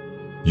too.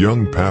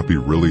 Young Pappy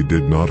really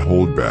did not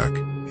hold back.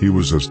 He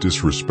was as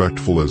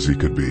disrespectful as he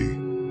could be.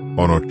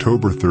 On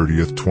October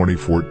 30th,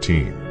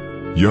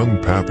 2014,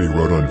 Young Pappy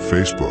wrote on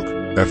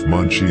Facebook, F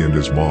Munchie and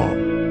his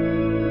mom.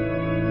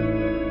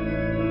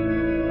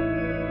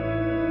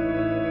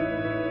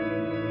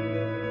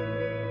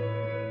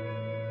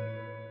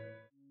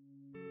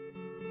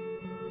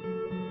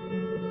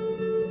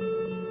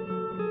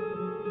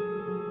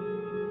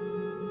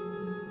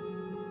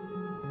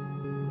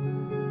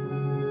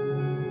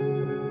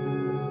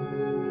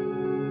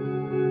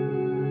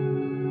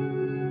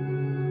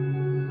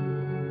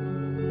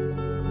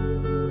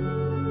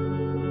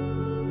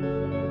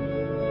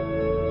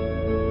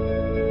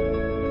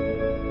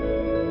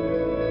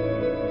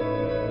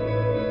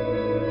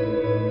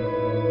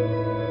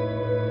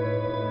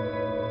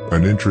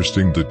 An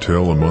interesting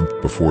detail a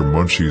month before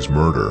Munchie's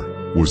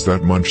murder was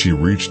that Munchie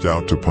reached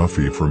out to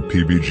Puffy from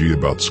PBG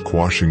about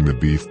squashing the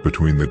beef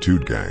between the two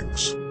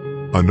gangs.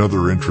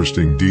 Another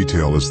interesting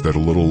detail is that a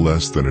little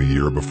less than a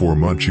year before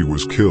Munchie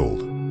was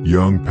killed,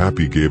 Young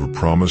Pappy gave a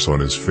promise on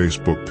his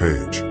Facebook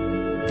page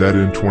that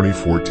in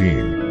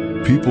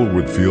 2014, people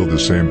would feel the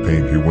same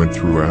pain he went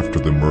through after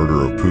the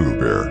murder of Pooh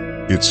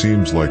Bear. It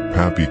seems like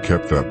Pappy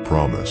kept that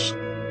promise.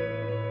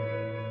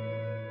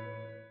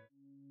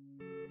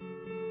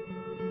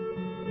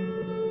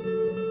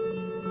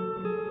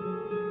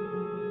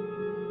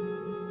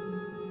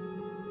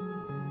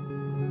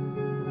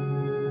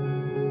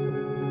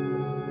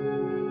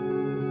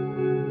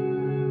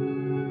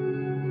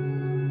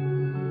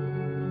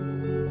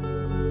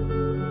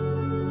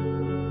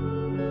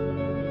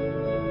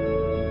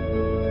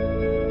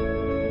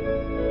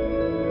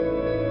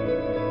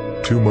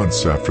 Two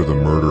months after the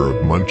murder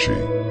of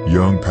Munchie,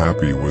 Young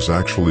Pappy was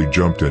actually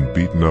jumped and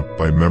beaten up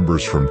by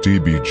members from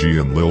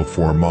TBG and Lil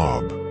 4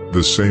 Mob,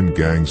 the same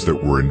gangs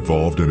that were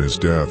involved in his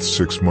death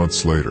 6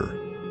 months later.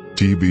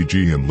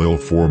 TBG and Lil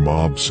 4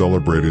 Mob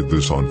celebrated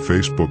this on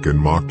Facebook and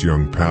mocked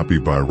Young Pappy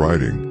by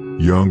writing,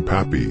 Young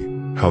Pappy,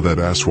 how that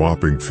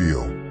ass-whopping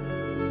feel.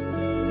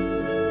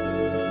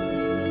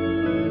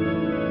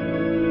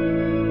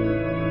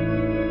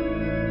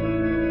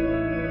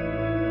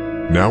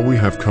 Now we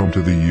have come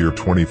to the year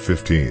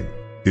 2015.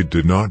 It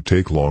did not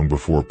take long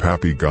before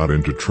Pappy got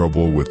into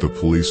trouble with the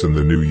police in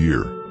the new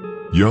year.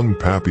 Young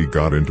Pappy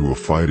got into a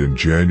fight in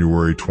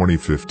January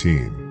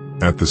 2015,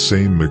 at the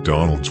same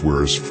McDonald's where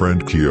his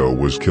friend Keo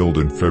was killed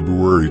in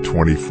February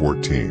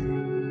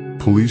 2014.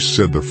 Police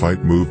said the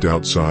fight moved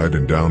outside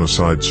and down a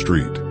side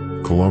street,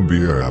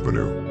 Columbia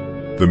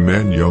Avenue. The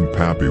man Young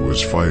Pappy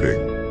was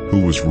fighting,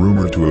 who was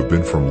rumored to have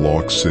been from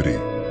Lock City,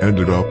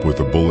 ended up with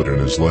a bullet in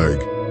his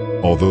leg.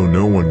 Although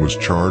no one was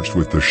charged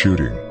with the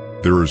shooting,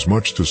 there is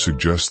much to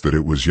suggest that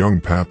it was Young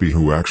Pappy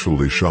who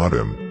actually shot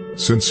him,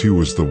 since he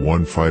was the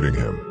one fighting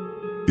him.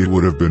 It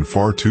would have been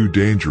far too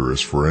dangerous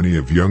for any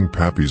of Young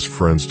Pappy's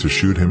friends to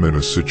shoot him in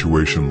a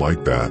situation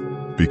like that,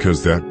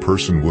 because that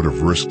person would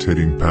have risked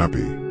hitting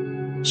Pappy.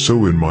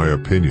 So in my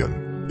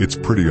opinion, it's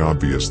pretty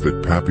obvious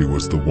that Pappy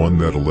was the one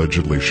that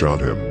allegedly shot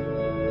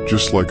him.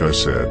 Just like I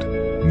said,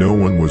 no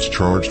one was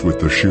charged with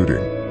the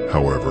shooting.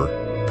 However,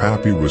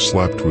 Pappy was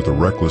slapped with a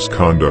reckless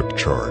conduct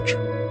charge.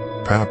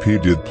 Pappy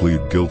did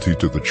plead guilty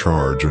to the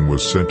charge and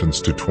was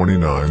sentenced to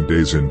 29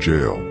 days in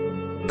jail.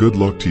 Good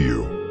luck to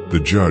you, the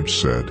judge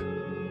said.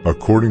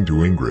 According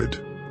to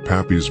Ingrid,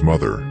 Pappy's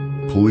mother,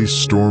 police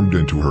stormed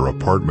into her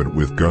apartment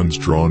with guns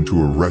drawn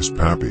to arrest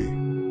Pappy.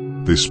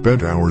 They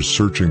spent hours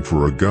searching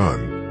for a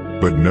gun,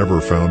 but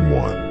never found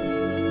one.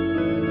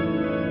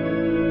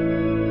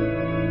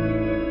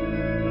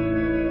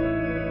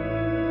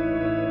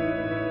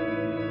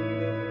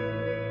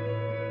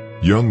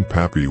 Young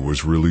Pappy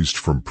was released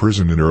from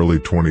prison in early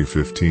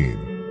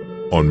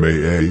 2015. On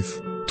May 8,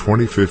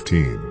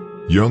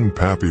 2015, Young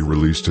Pappy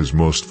released his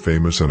most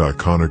famous and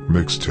iconic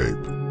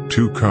mixtape,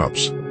 2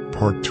 Cups,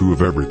 Part 2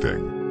 of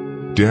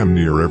Everything. Damn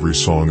near every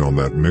song on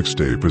that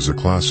mixtape is a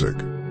classic.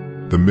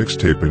 The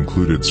mixtape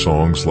included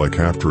songs like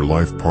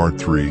Afterlife Part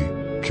 3,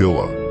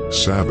 Killa,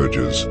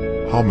 Savages,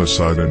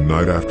 Homicide and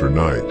Night After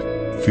Night,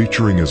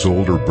 featuring his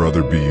older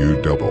brother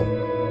BU Double.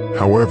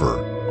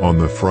 However, on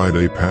the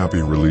Friday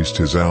Pappy released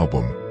his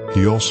album,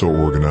 he also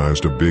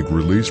organized a big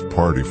release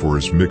party for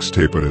his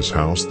mixtape at his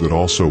house that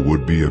also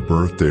would be a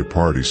birthday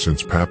party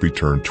since Pappy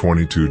turned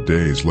 22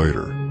 days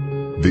later.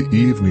 The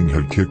evening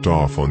had kicked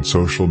off on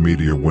social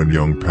media when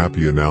young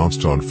Pappy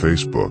announced on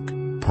Facebook,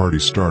 "Party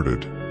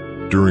started."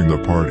 During the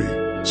party,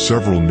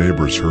 several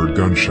neighbors heard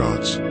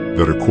gunshots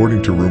that,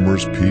 according to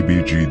rumors,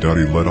 PBG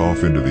Duddy let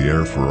off into the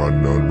air for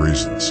unknown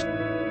reasons.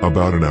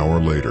 About an hour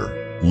later,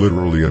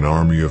 literally an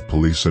army of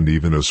police and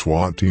even a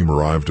SWAT team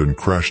arrived and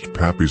crashed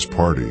Pappy's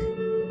party.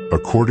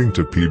 According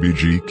to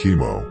PBG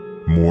Chemo,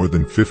 more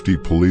than 50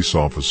 police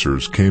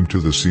officers came to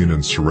the scene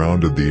and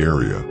surrounded the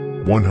area.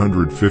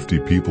 150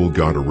 people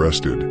got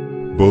arrested,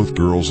 both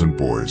girls and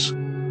boys.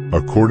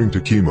 According to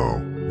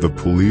Chemo, the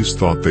police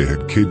thought they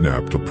had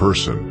kidnapped a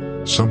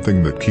person,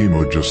 something that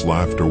Chemo just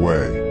laughed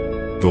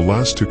away. The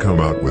last to come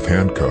out with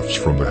handcuffs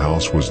from the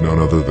house was none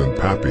other than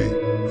Pappy,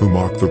 who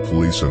mocked the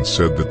police and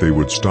said that they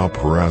would stop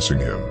harassing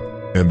him,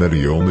 and that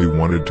he only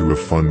wanted to have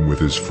fun with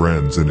his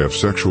friends and have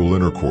sexual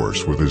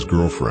intercourse with his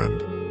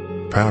girlfriend.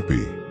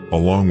 Pappy,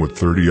 along with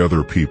 30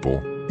 other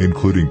people,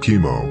 including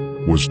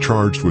Chemo, was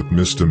charged with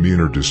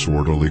misdemeanor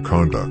disorderly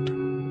conduct.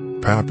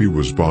 Pappy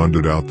was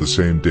bonded out the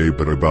same day,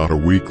 but about a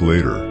week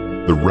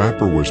later, the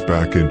rapper was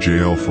back in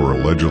jail for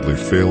allegedly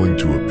failing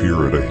to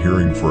appear at a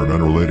hearing for an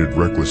unrelated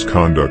reckless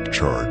conduct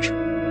charge.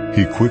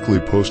 He quickly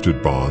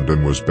posted bond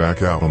and was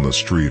back out on the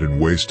street and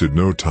wasted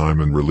no time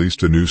and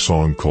released a new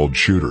song called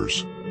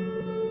Shooters.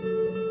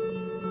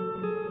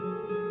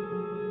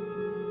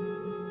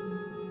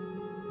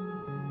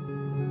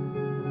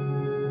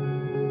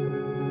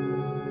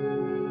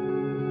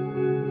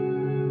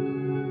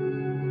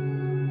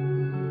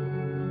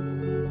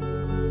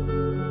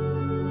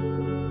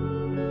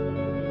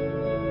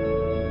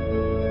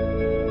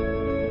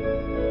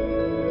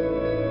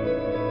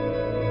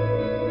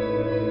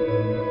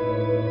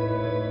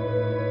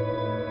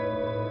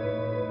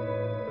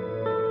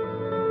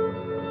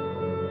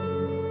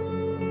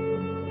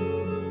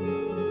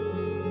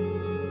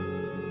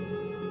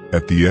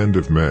 At the end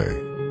of May,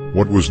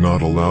 what was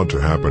not allowed to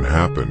happen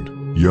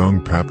happened. Young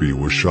Pappy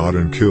was shot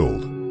and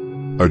killed.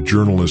 A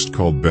journalist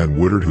called Ben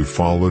Woodard, who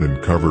followed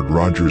and covered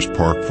Rogers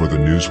Park for the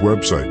news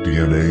website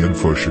DNA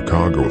Info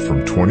Chicago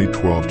from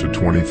 2012 to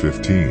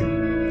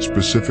 2015,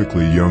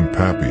 specifically Young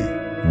Pappy,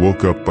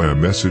 woke up by a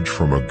message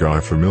from a guy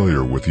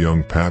familiar with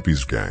Young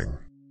Pappy's gang.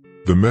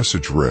 The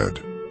message read,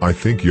 "I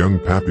think Young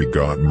Pappy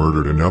got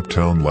murdered in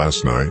Uptown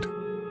last night."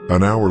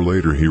 An hour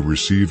later he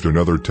received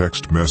another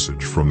text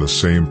message from the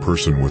same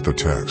person with the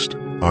text,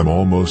 "I'm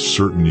almost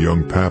certain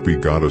Young Pappy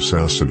got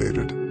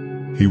assassinated."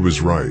 He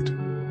was right.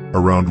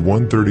 Around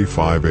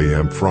 1:35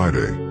 a.m.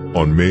 Friday,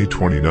 on May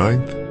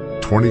 29,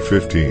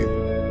 2015,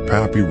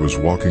 Pappy was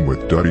walking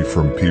with Duddy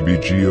from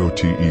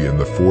PBGOTE in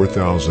the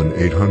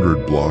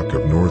 4800 block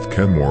of North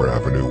Kenmore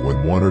Avenue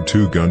when one or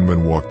two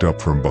gunmen walked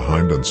up from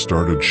behind and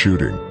started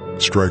shooting,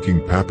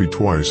 striking Pappy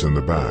twice in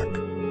the back.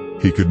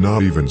 He could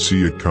not even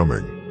see it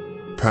coming.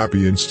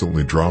 Pappy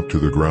instantly dropped to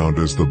the ground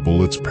as the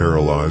bullets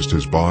paralyzed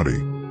his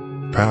body.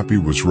 Pappy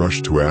was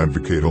rushed to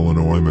Advocate,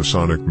 Illinois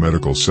Masonic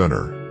Medical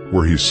Center,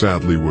 where he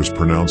sadly was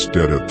pronounced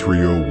dead at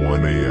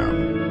 3:01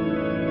 a.m.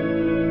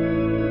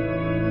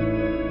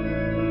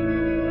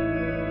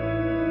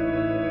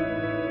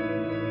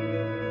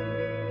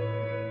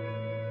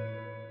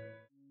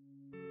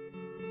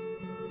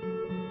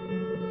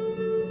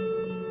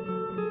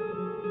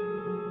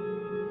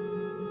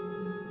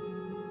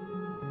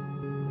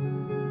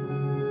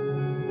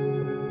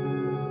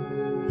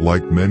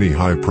 Like many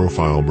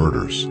high-profile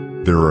murders,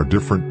 there are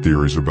different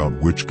theories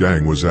about which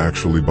gang was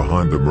actually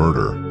behind the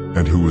murder,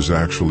 and who was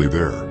actually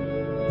there.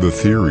 The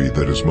theory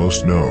that is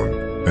most known,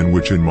 and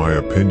which in my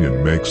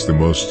opinion makes the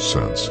most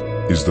sense,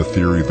 is the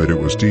theory that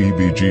it was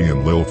TFG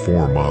and Lil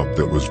 4 Mob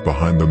that was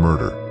behind the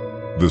murder.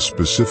 The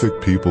specific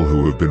people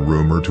who have been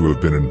rumored to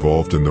have been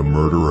involved in the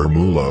murder are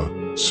Moolah,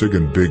 Sig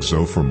and Big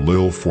Zo from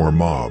Lil 4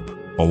 Mob,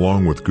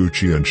 along with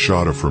Gucci and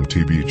Shada from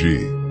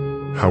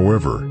TBG.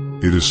 However,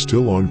 it is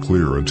still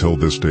unclear until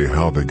this day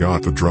how they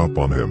got the drop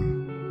on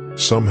him.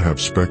 Some have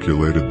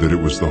speculated that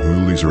it was the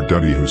Hoolies or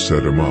Duddy who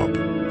set him up,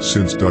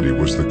 since Duddy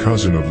was the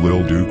cousin of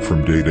Lil Duke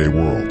from Day Day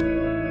World.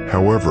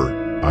 However,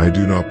 I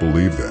do not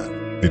believe that.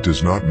 It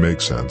does not make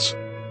sense.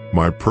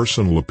 My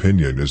personal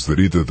opinion is that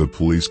either the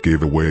police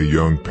gave away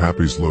Young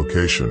Pappy's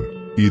location,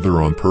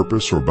 either on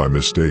purpose or by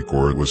mistake,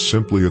 or it was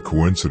simply a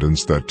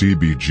coincidence that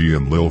TBG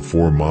and Lil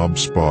 4 Mob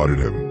spotted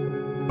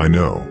him. I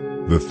know,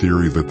 the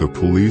theory that the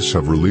police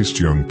have released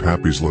Young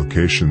Pappy's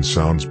location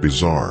sounds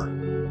bizarre.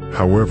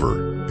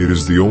 However, it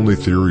is the only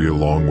theory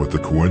along with the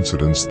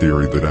coincidence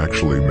theory that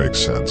actually makes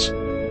sense.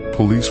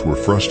 Police were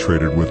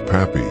frustrated with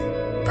Pappy.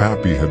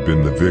 Pappy had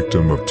been the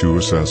victim of 2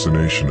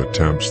 assassination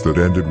attempts that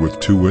ended with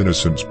 2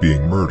 innocents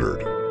being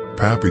murdered.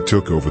 Pappy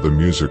took over the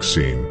music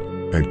scene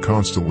and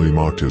constantly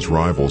mocked his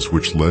rivals,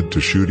 which led to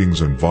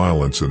shootings and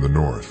violence in the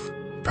North.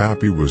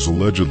 Pappy was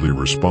allegedly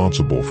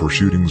responsible for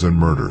shootings and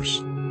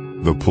murders.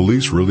 The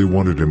police really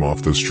wanted him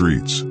off the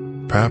streets.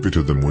 Pappy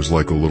to them was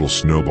like a little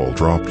snowball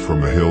dropped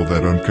from a hill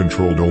that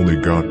uncontrolled only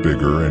got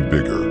bigger and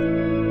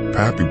bigger.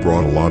 Pappy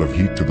brought a lot of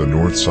heat to the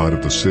north side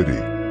of the city.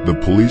 The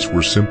police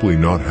were simply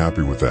not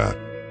happy with that.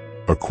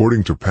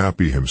 According to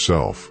Pappy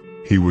himself,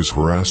 he was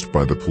harassed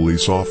by the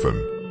police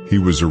often. He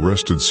was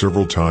arrested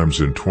several times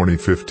in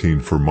 2015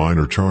 for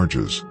minor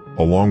charges,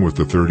 along with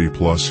the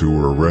 30+ who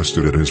were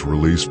arrested at his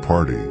release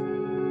party.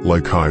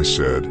 Like I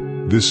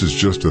said, this is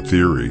just a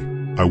theory.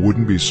 I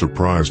wouldn't be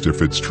surprised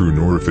if it's true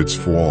nor if it's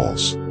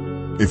false.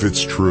 If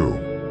it's true,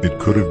 it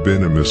could have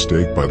been a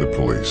mistake by the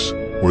police,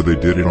 or they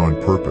did it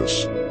on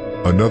purpose.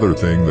 Another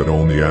thing that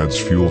only adds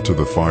fuel to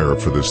the fire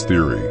for this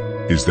theory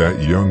is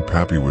that young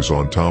Pappy was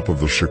on top of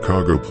the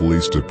Chicago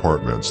Police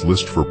Department's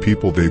list for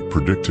people they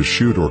predict to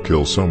shoot or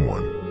kill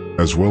someone,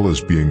 as well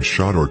as being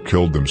shot or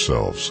killed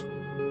themselves.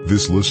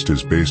 This list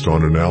is based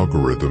on an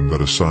algorithm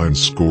that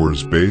assigns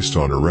scores based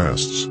on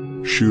arrests,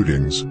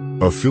 shootings,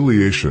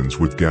 affiliations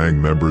with gang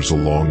members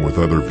along with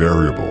other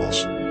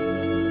variables.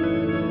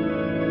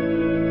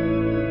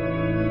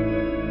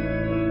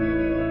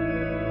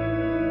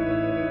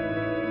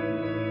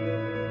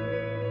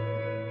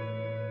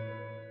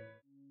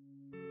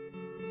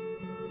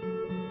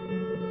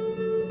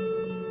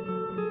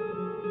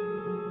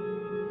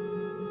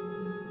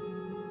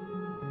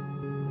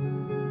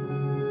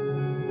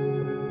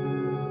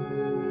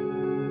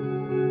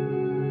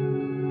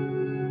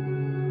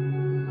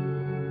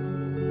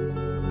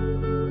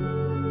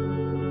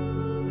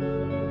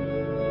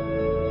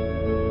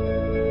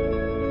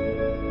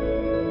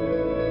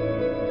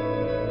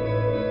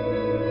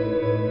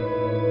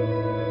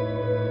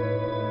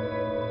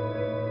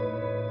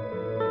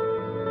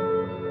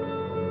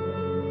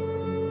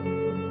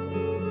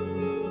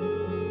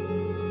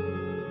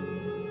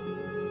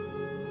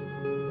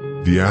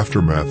 The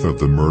aftermath of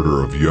the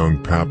murder of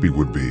young Pappy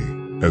would be,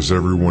 as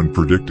everyone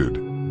predicted,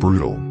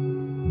 brutal.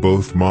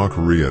 Both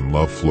mockery and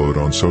love flowed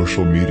on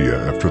social media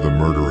after the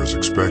murder as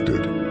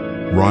expected.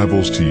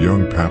 Rivals to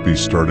young Pappy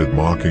started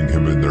mocking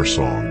him in their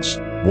songs,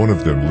 one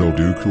of them Lil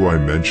Duke, who I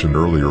mentioned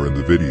earlier in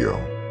the video.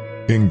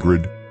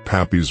 Ingrid,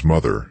 Pappy's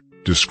mother,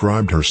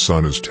 described her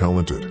son as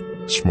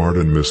talented, smart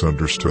and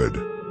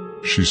misunderstood.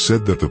 She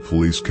said that the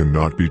police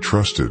cannot be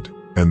trusted,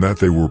 and that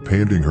they were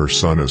painting her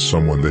son as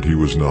someone that he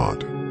was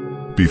not.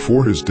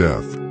 Before his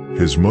death,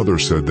 his mother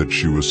said that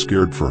she was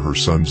scared for her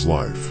son's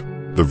life.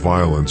 The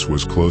violence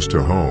was close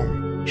to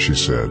home, she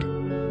said.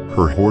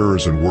 Her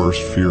horrors and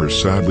worst fears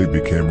sadly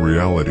became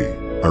reality.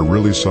 I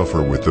really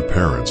suffer with the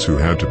parents who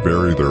had to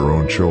bury their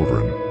own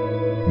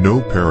children. No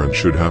parent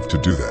should have to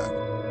do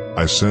that.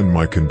 I send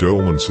my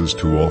condolences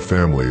to all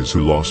families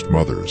who lost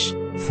mothers,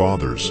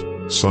 fathers,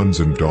 sons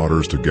and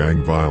daughters to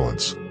gang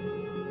violence.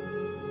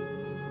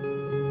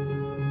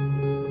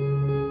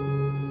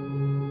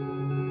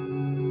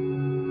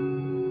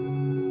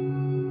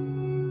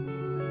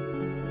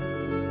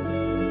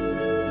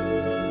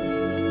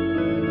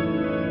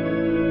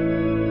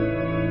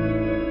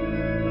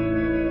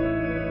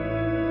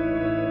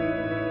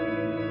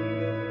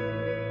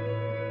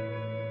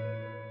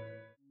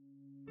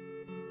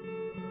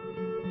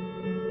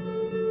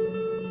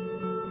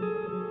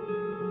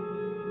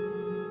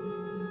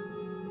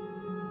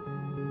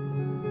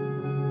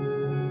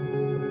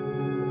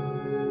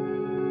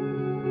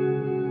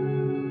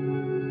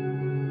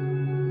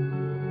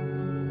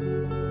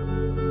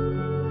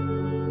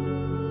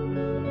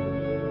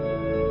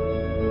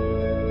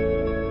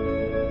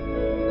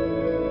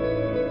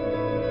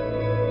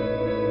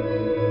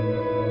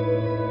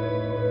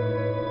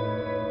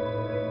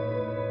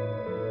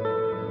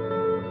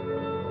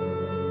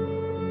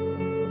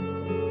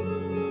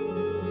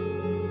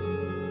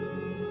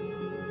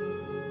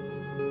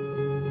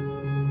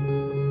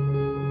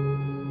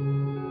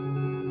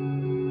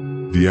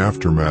 The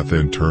aftermath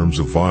in terms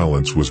of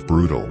violence was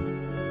brutal.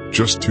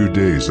 Just 2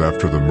 days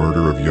after the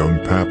murder of young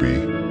Pappy,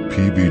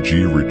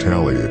 PBG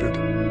retaliated.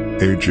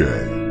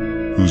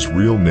 AJ, whose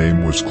real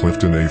name was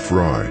Clifton A.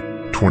 Fry,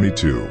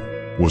 22,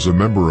 was a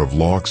member of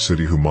Lock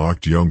City who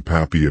mocked young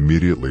Pappy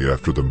immediately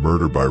after the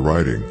murder by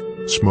writing,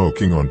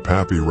 "Smoking on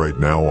Pappy right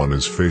now" on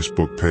his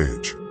Facebook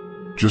page.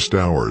 Just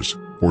hours,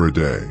 or a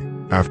day,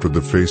 after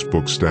the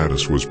Facebook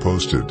status was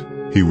posted,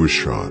 he was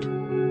shot.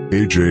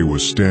 AJ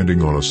was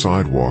standing on a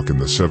sidewalk in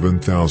the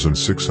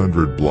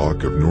 7600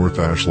 block of North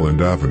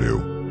Ashland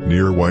Avenue,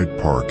 near White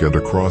Park and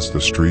across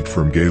the street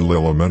from Gale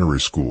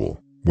Elementary School,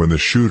 when the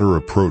shooter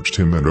approached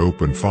him and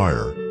opened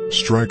fire,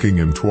 striking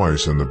him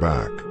twice in the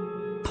back.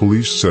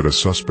 Police said a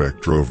suspect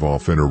drove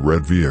off in a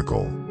red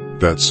vehicle.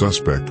 That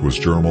suspect was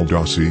Jermal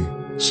Dossi,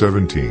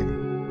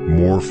 17,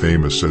 more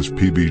famous as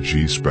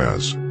PBG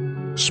Spaz.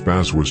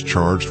 Spaz was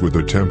charged with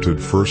attempted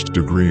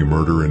first-degree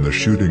murder in the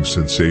shooting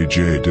since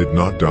AJ did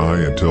not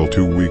die until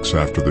 2 weeks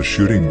after the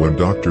shooting when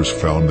doctors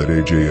found that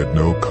AJ had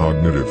no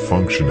cognitive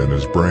function in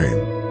his brain.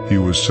 He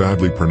was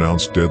sadly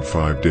pronounced dead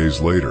 5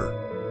 days later.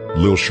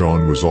 Lil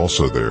Sean was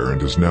also there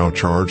and is now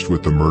charged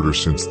with the murder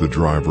since the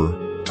driver,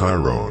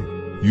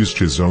 Tyrone, used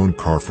his own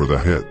car for the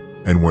hit,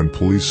 and when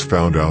police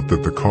found out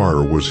that the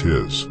car was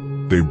his,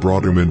 They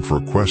brought him in for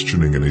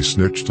questioning and he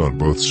snitched on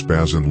both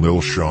Spaz and Lil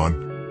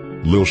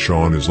Sean. Lil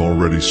Sean is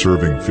already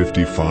serving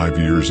 55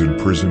 years in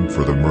prison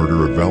for the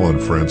murder of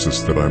Valen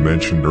Francis that I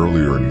mentioned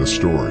earlier in the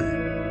story.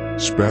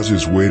 Spaz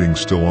is waiting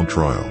still on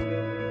trial.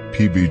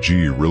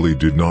 PBG really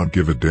did not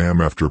give a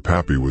damn after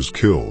Pappy was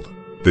killed.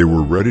 They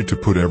were ready to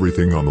put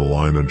everything on the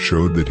line and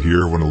showed that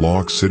here when a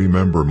Lock City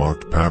member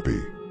mocked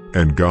Pappy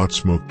and got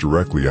smoked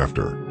directly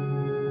after.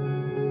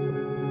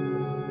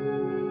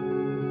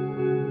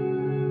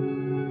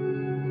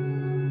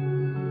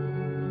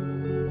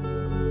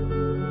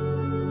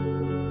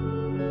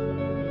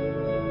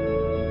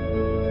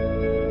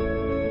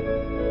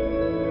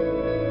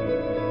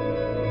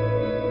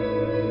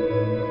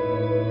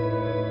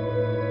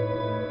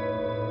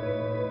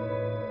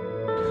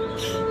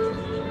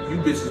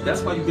 Bitches,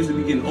 that's why you bitches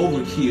be getting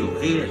overkill,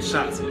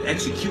 headshots, and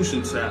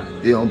execution side.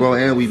 Yeah, on bro,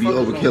 and we be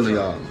overkilling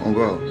y'all, on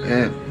bro,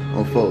 and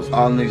on folks.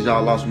 All the niggas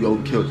y'all lost, we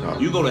overkilled y'all.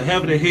 You go to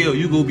heaven or hell,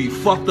 you gonna be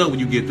fucked up when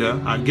you get there.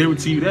 I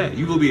guarantee you that.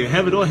 You gonna be in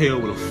heaven or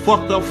hell with a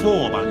fucked up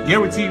form. I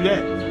guarantee you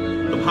that.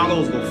 Them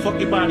hollows gonna fuck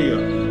your body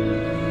up.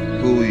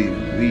 Who we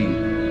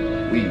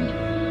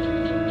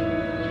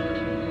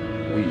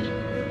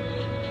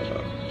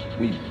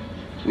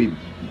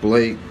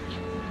Blake,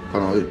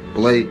 hold on,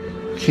 Blake,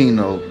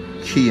 Keno,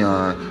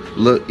 Keon,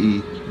 Lil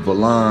E,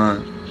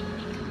 Valon,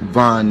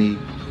 Vonnie,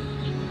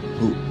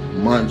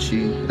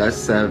 Munchie, that's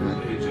 7.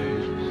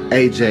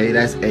 AJ,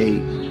 that's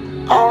 8.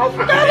 Oh, I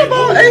forgot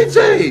about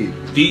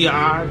AJ.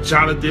 D.R.,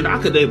 Jonathan,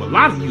 I could name a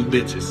lot of you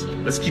bitches.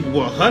 Let's keep it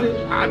 100.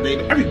 I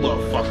name every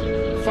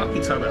motherfucker. Fuck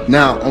you talking about.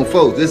 Now, on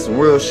folks, this is some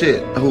real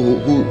shit. Who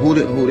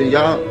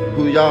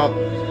y'all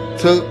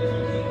took?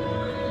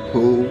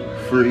 Who?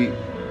 Free.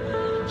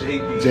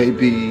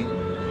 JB.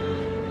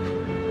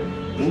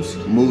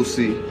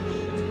 Moosey.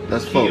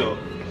 That's 4.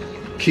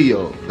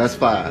 Keo. That's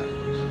 5.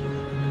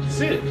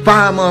 That's it.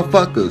 5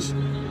 motherfuckers.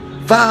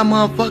 5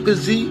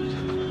 motherfuckers, G.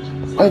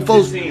 On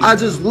folks, I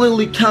just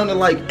literally counted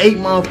like 8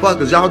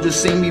 motherfuckers. Y'all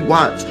just seen me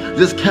watch.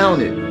 Just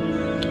counted.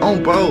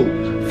 On bro.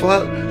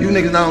 Fuck. You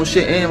niggas not on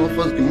shit and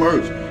motherfuckers get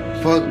merged.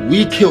 Fuck.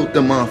 We killed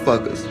them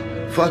motherfuckers.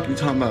 Fuck you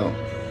talking about.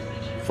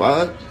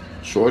 Fuck.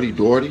 Shorty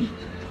Doherty.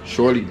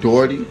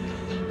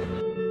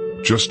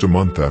 Just a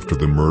month after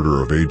the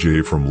murder of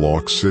AJ from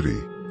Lock City,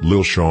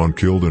 Lil Sean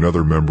killed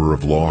another member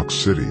of Lock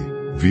City,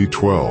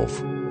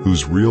 V12,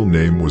 whose real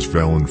name was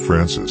Valen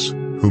Francis,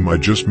 whom I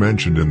just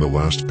mentioned in the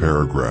last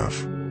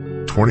paragraph.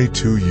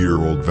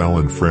 22-year-old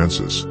Valen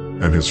Francis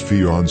and his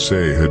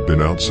fiancée had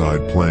been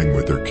outside playing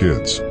with their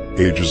kids,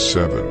 ages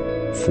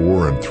 7,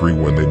 4 and 3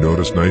 when they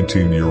noticed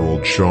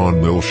 19-year-old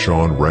Lil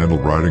Sean Randall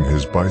riding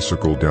his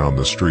bicycle down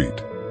the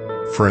street.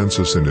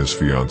 Francis and his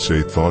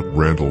fiancée thought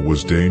Randall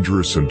was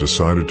dangerous and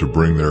decided to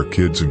bring their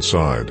kids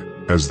inside.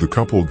 As the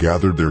couple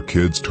gathered their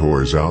kids'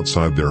 toys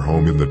outside their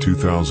home in the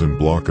 2000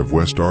 block of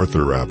West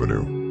Arthur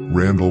Avenue,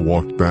 Randall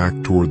walked back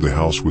toward the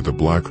house with a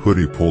black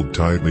hoodie pulled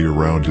tightly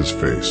around his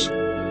face.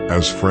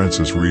 As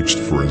Francis reached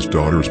for his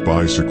daughter's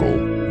bicycle,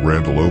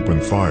 Randall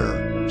opened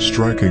fire,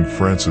 striking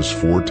Francis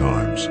 4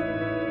 times.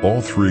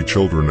 All 3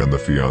 children and the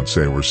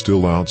fiancée were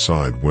still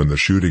outside when the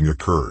shooting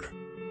occurred.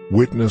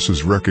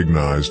 Witnesses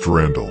recognized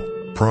Randall,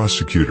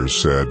 prosecutors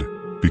said,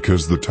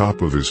 because the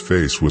top of his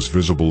face was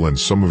visible and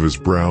some of his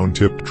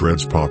brown-tipped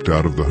dreads popped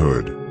out of the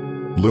hood.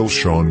 Lil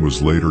Sean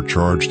was later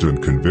charged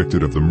and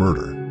convicted of the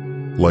murder.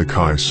 Like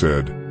I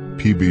said,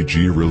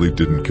 PBG really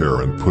didn't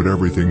care and put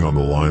everything on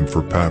the line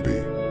for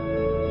Pappy.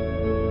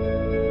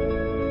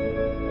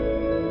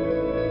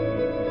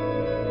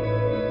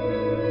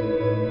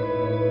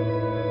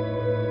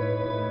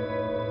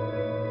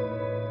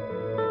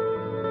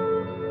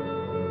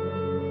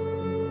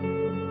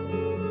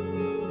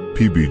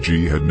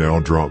 PBG had now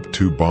dropped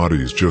 2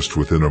 bodies just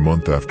within a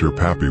month after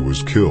Pappy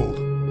was killed,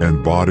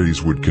 and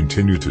bodies would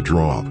continue to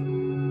drop.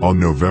 On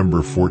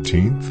November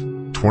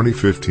 14,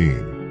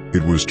 2015,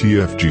 it was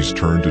TFG's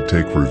turn to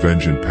take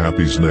revenge in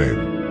Pappy's name.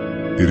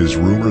 It is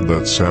rumored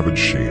that Savage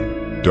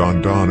Sheen,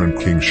 Don and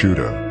King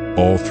Shuda,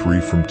 all 3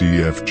 from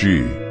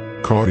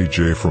TFG, caught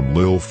EJ from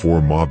Lil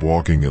 4 mob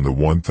walking in the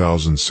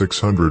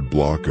 1600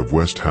 block of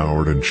West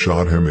Howard and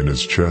shot him in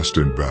his chest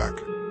and back.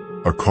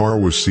 A car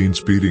was seen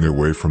speeding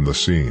away from the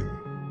scene.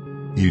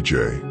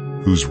 EJ,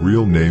 whose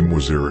real name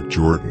was Eric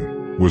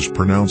Jordan, was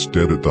pronounced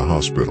dead at the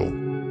hospital.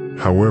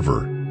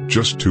 However,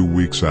 just 2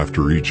 weeks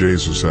after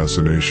EJ's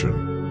assassination,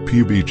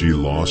 PBG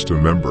lost a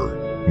member,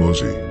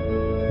 Mosey.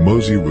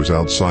 Mosey was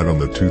outside on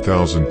the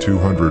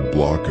 2200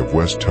 block of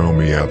West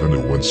Tomey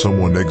Avenue when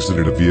someone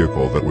exited a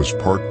vehicle that was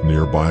parked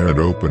nearby and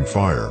opened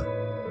fire.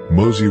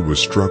 Mosey was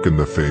struck in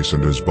the face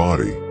and his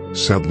body.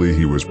 Sadly,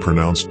 he was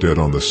pronounced dead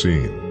on the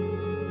scene.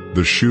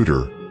 The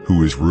shooter,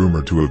 who is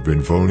rumored to have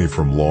been Vonnie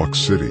from Lock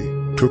City,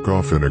 took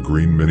off in a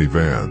green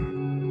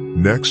minivan.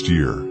 Next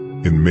year,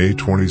 in May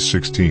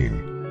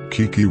 2016,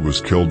 Kiki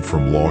was killed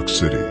from Lock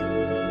City.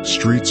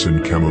 Streets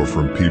and Chemo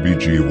from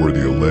PBG were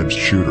the alleged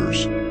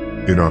shooters.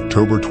 In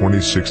October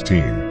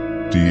 2016,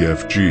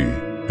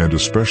 DFG, and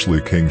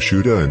especially King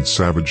Shuda and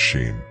Savage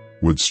Sheen,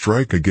 would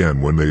strike again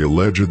when they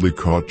allegedly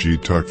caught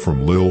G-Tuck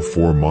from Lil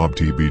 4 Mob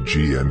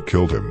TBG and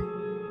killed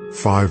him.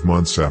 5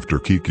 months after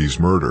Kiki's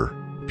murder,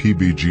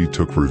 PBG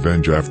took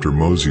revenge after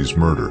Mosey's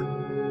murder.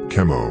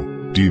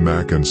 Chemo,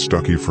 D-Mac and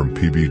Stucky from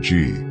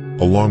PBG,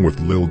 along with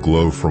Lil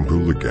Glow from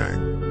Hula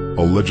Gang,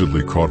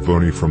 allegedly caught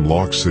Voney from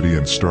Lock City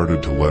and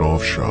started to let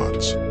off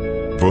shots.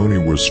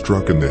 Voney was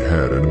struck in the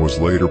head and was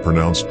later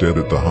pronounced dead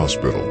at the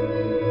hospital.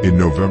 In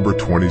November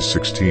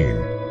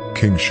 2016,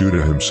 King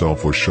Shuda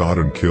himself was shot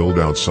and killed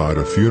outside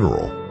a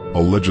funeral,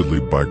 allegedly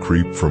by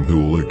Creep from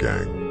Hula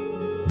Gang.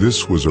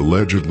 This was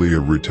allegedly a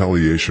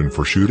retaliation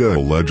for Shuda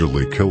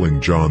allegedly killing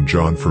John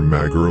from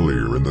Mag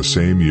earlier in the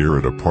same year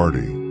at a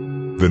party.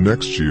 The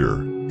next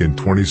year, in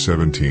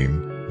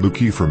 2017,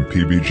 Luki from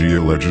PBG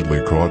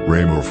allegedly caught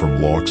Ramo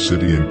from Lock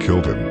City and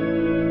killed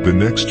him. The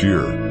next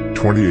year,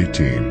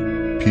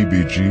 2018,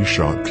 PBG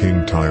shot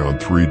King Ty on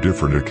 3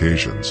 different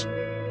occasions.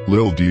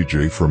 Lil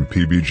DJ from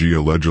PBG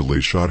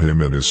allegedly shot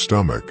him in his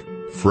stomach.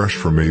 Fresh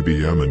from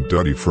ABM and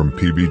Duddy from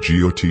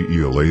PBG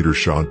OTE later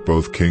shot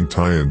both King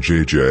Ty and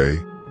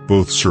JJ.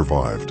 Both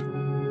survived.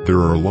 There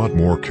are a lot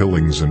more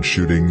killings and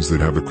shootings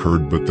that have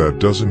occurred, but that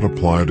doesn't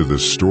apply to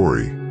this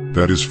story.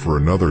 That is for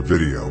another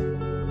video.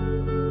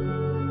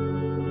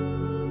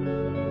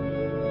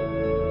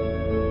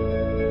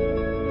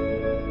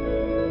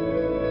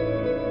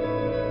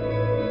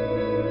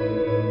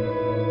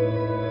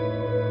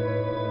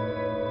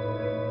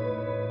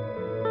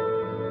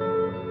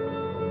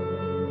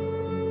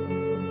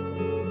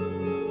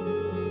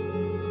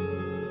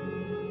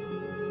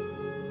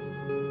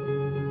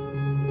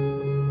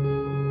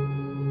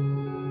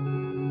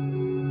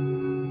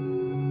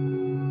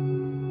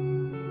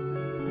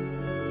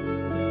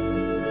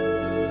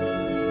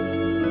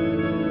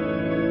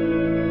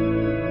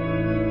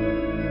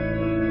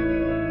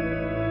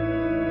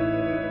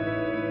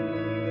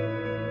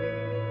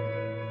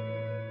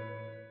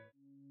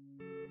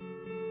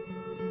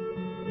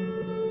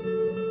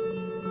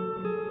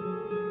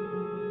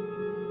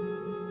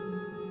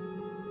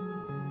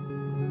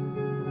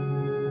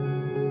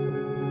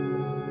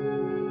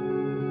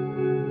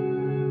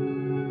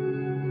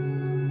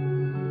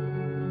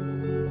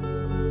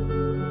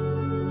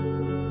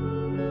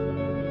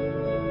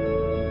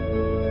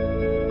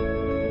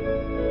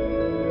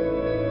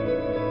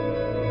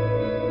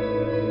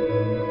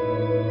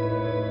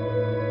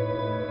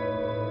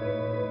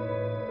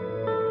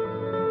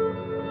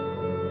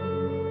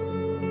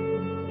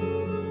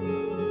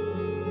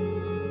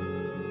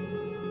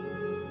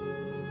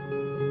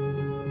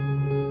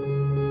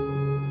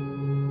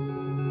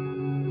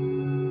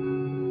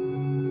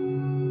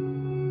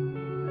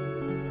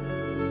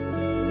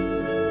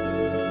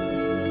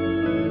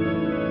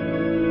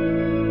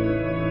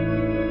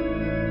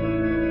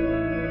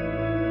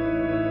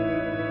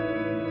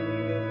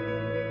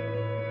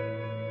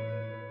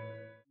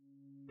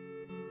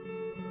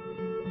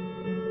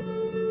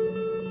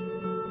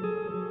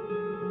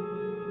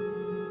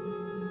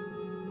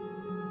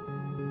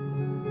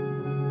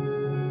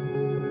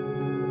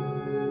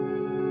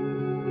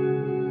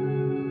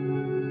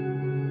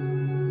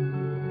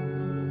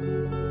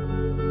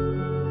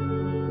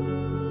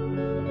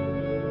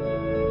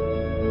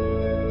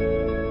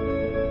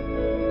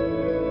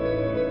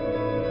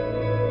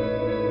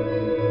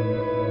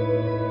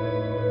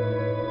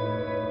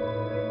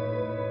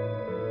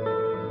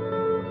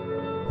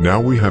 Now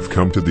we have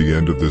come to the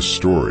end of this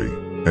story,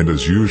 and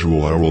as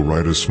usual I will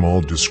write a small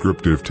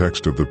descriptive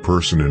text of the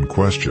person in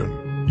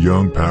question,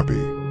 Young Pappy.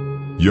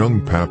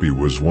 Young Pappy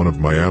was one of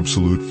my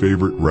absolute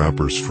favorite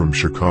rappers from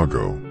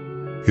Chicago.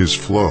 His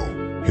flow,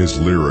 his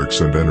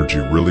lyrics and energy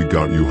really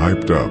got you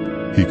hyped up.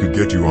 He could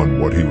get you on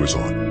what he was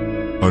on.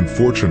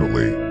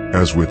 Unfortunately,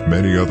 as with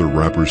many other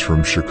rappers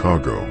from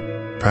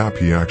Chicago,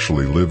 Pappy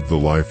actually lived the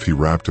life he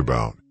rapped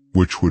about,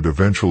 which would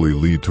eventually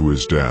lead to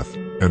his death.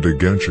 And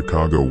again,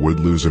 Chicago would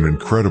lose an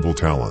incredible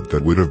talent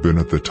that would have been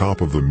at the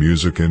top of the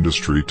music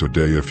industry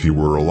today if he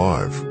were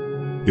alive.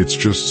 It's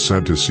just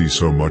sad to see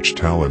so much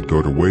talent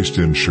go to waste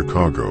in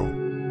Chicago.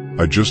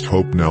 I just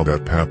hope now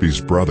that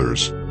Pappy's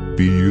brothers,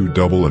 BU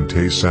Double and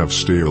Tay Sav,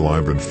 stay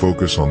alive and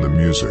focus on the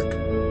music.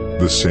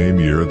 The same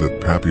year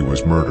that Pappy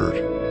was murdered,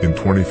 in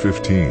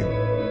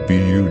 2015,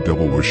 BU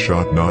Double was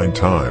shot 9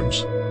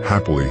 times.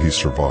 Happily he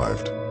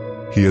survived.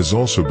 He has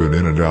also been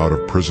in and out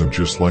of prison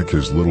just like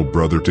his little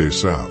brother Tay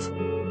Sav.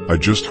 I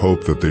just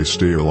hope that they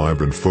stay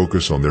alive and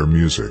focus on their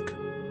music.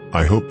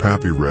 I hope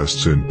Pappy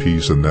rests in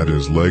peace and that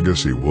his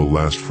legacy will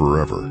last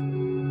forever.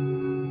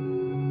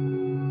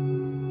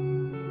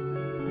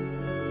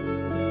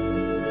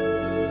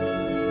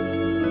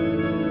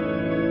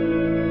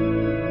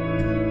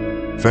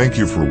 Thank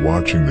you for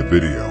watching the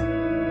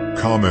video.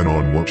 Comment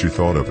on what you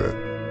thought of it.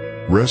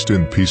 Rest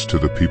in peace to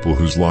the people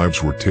whose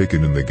lives were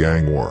taken in the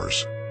gang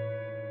wars.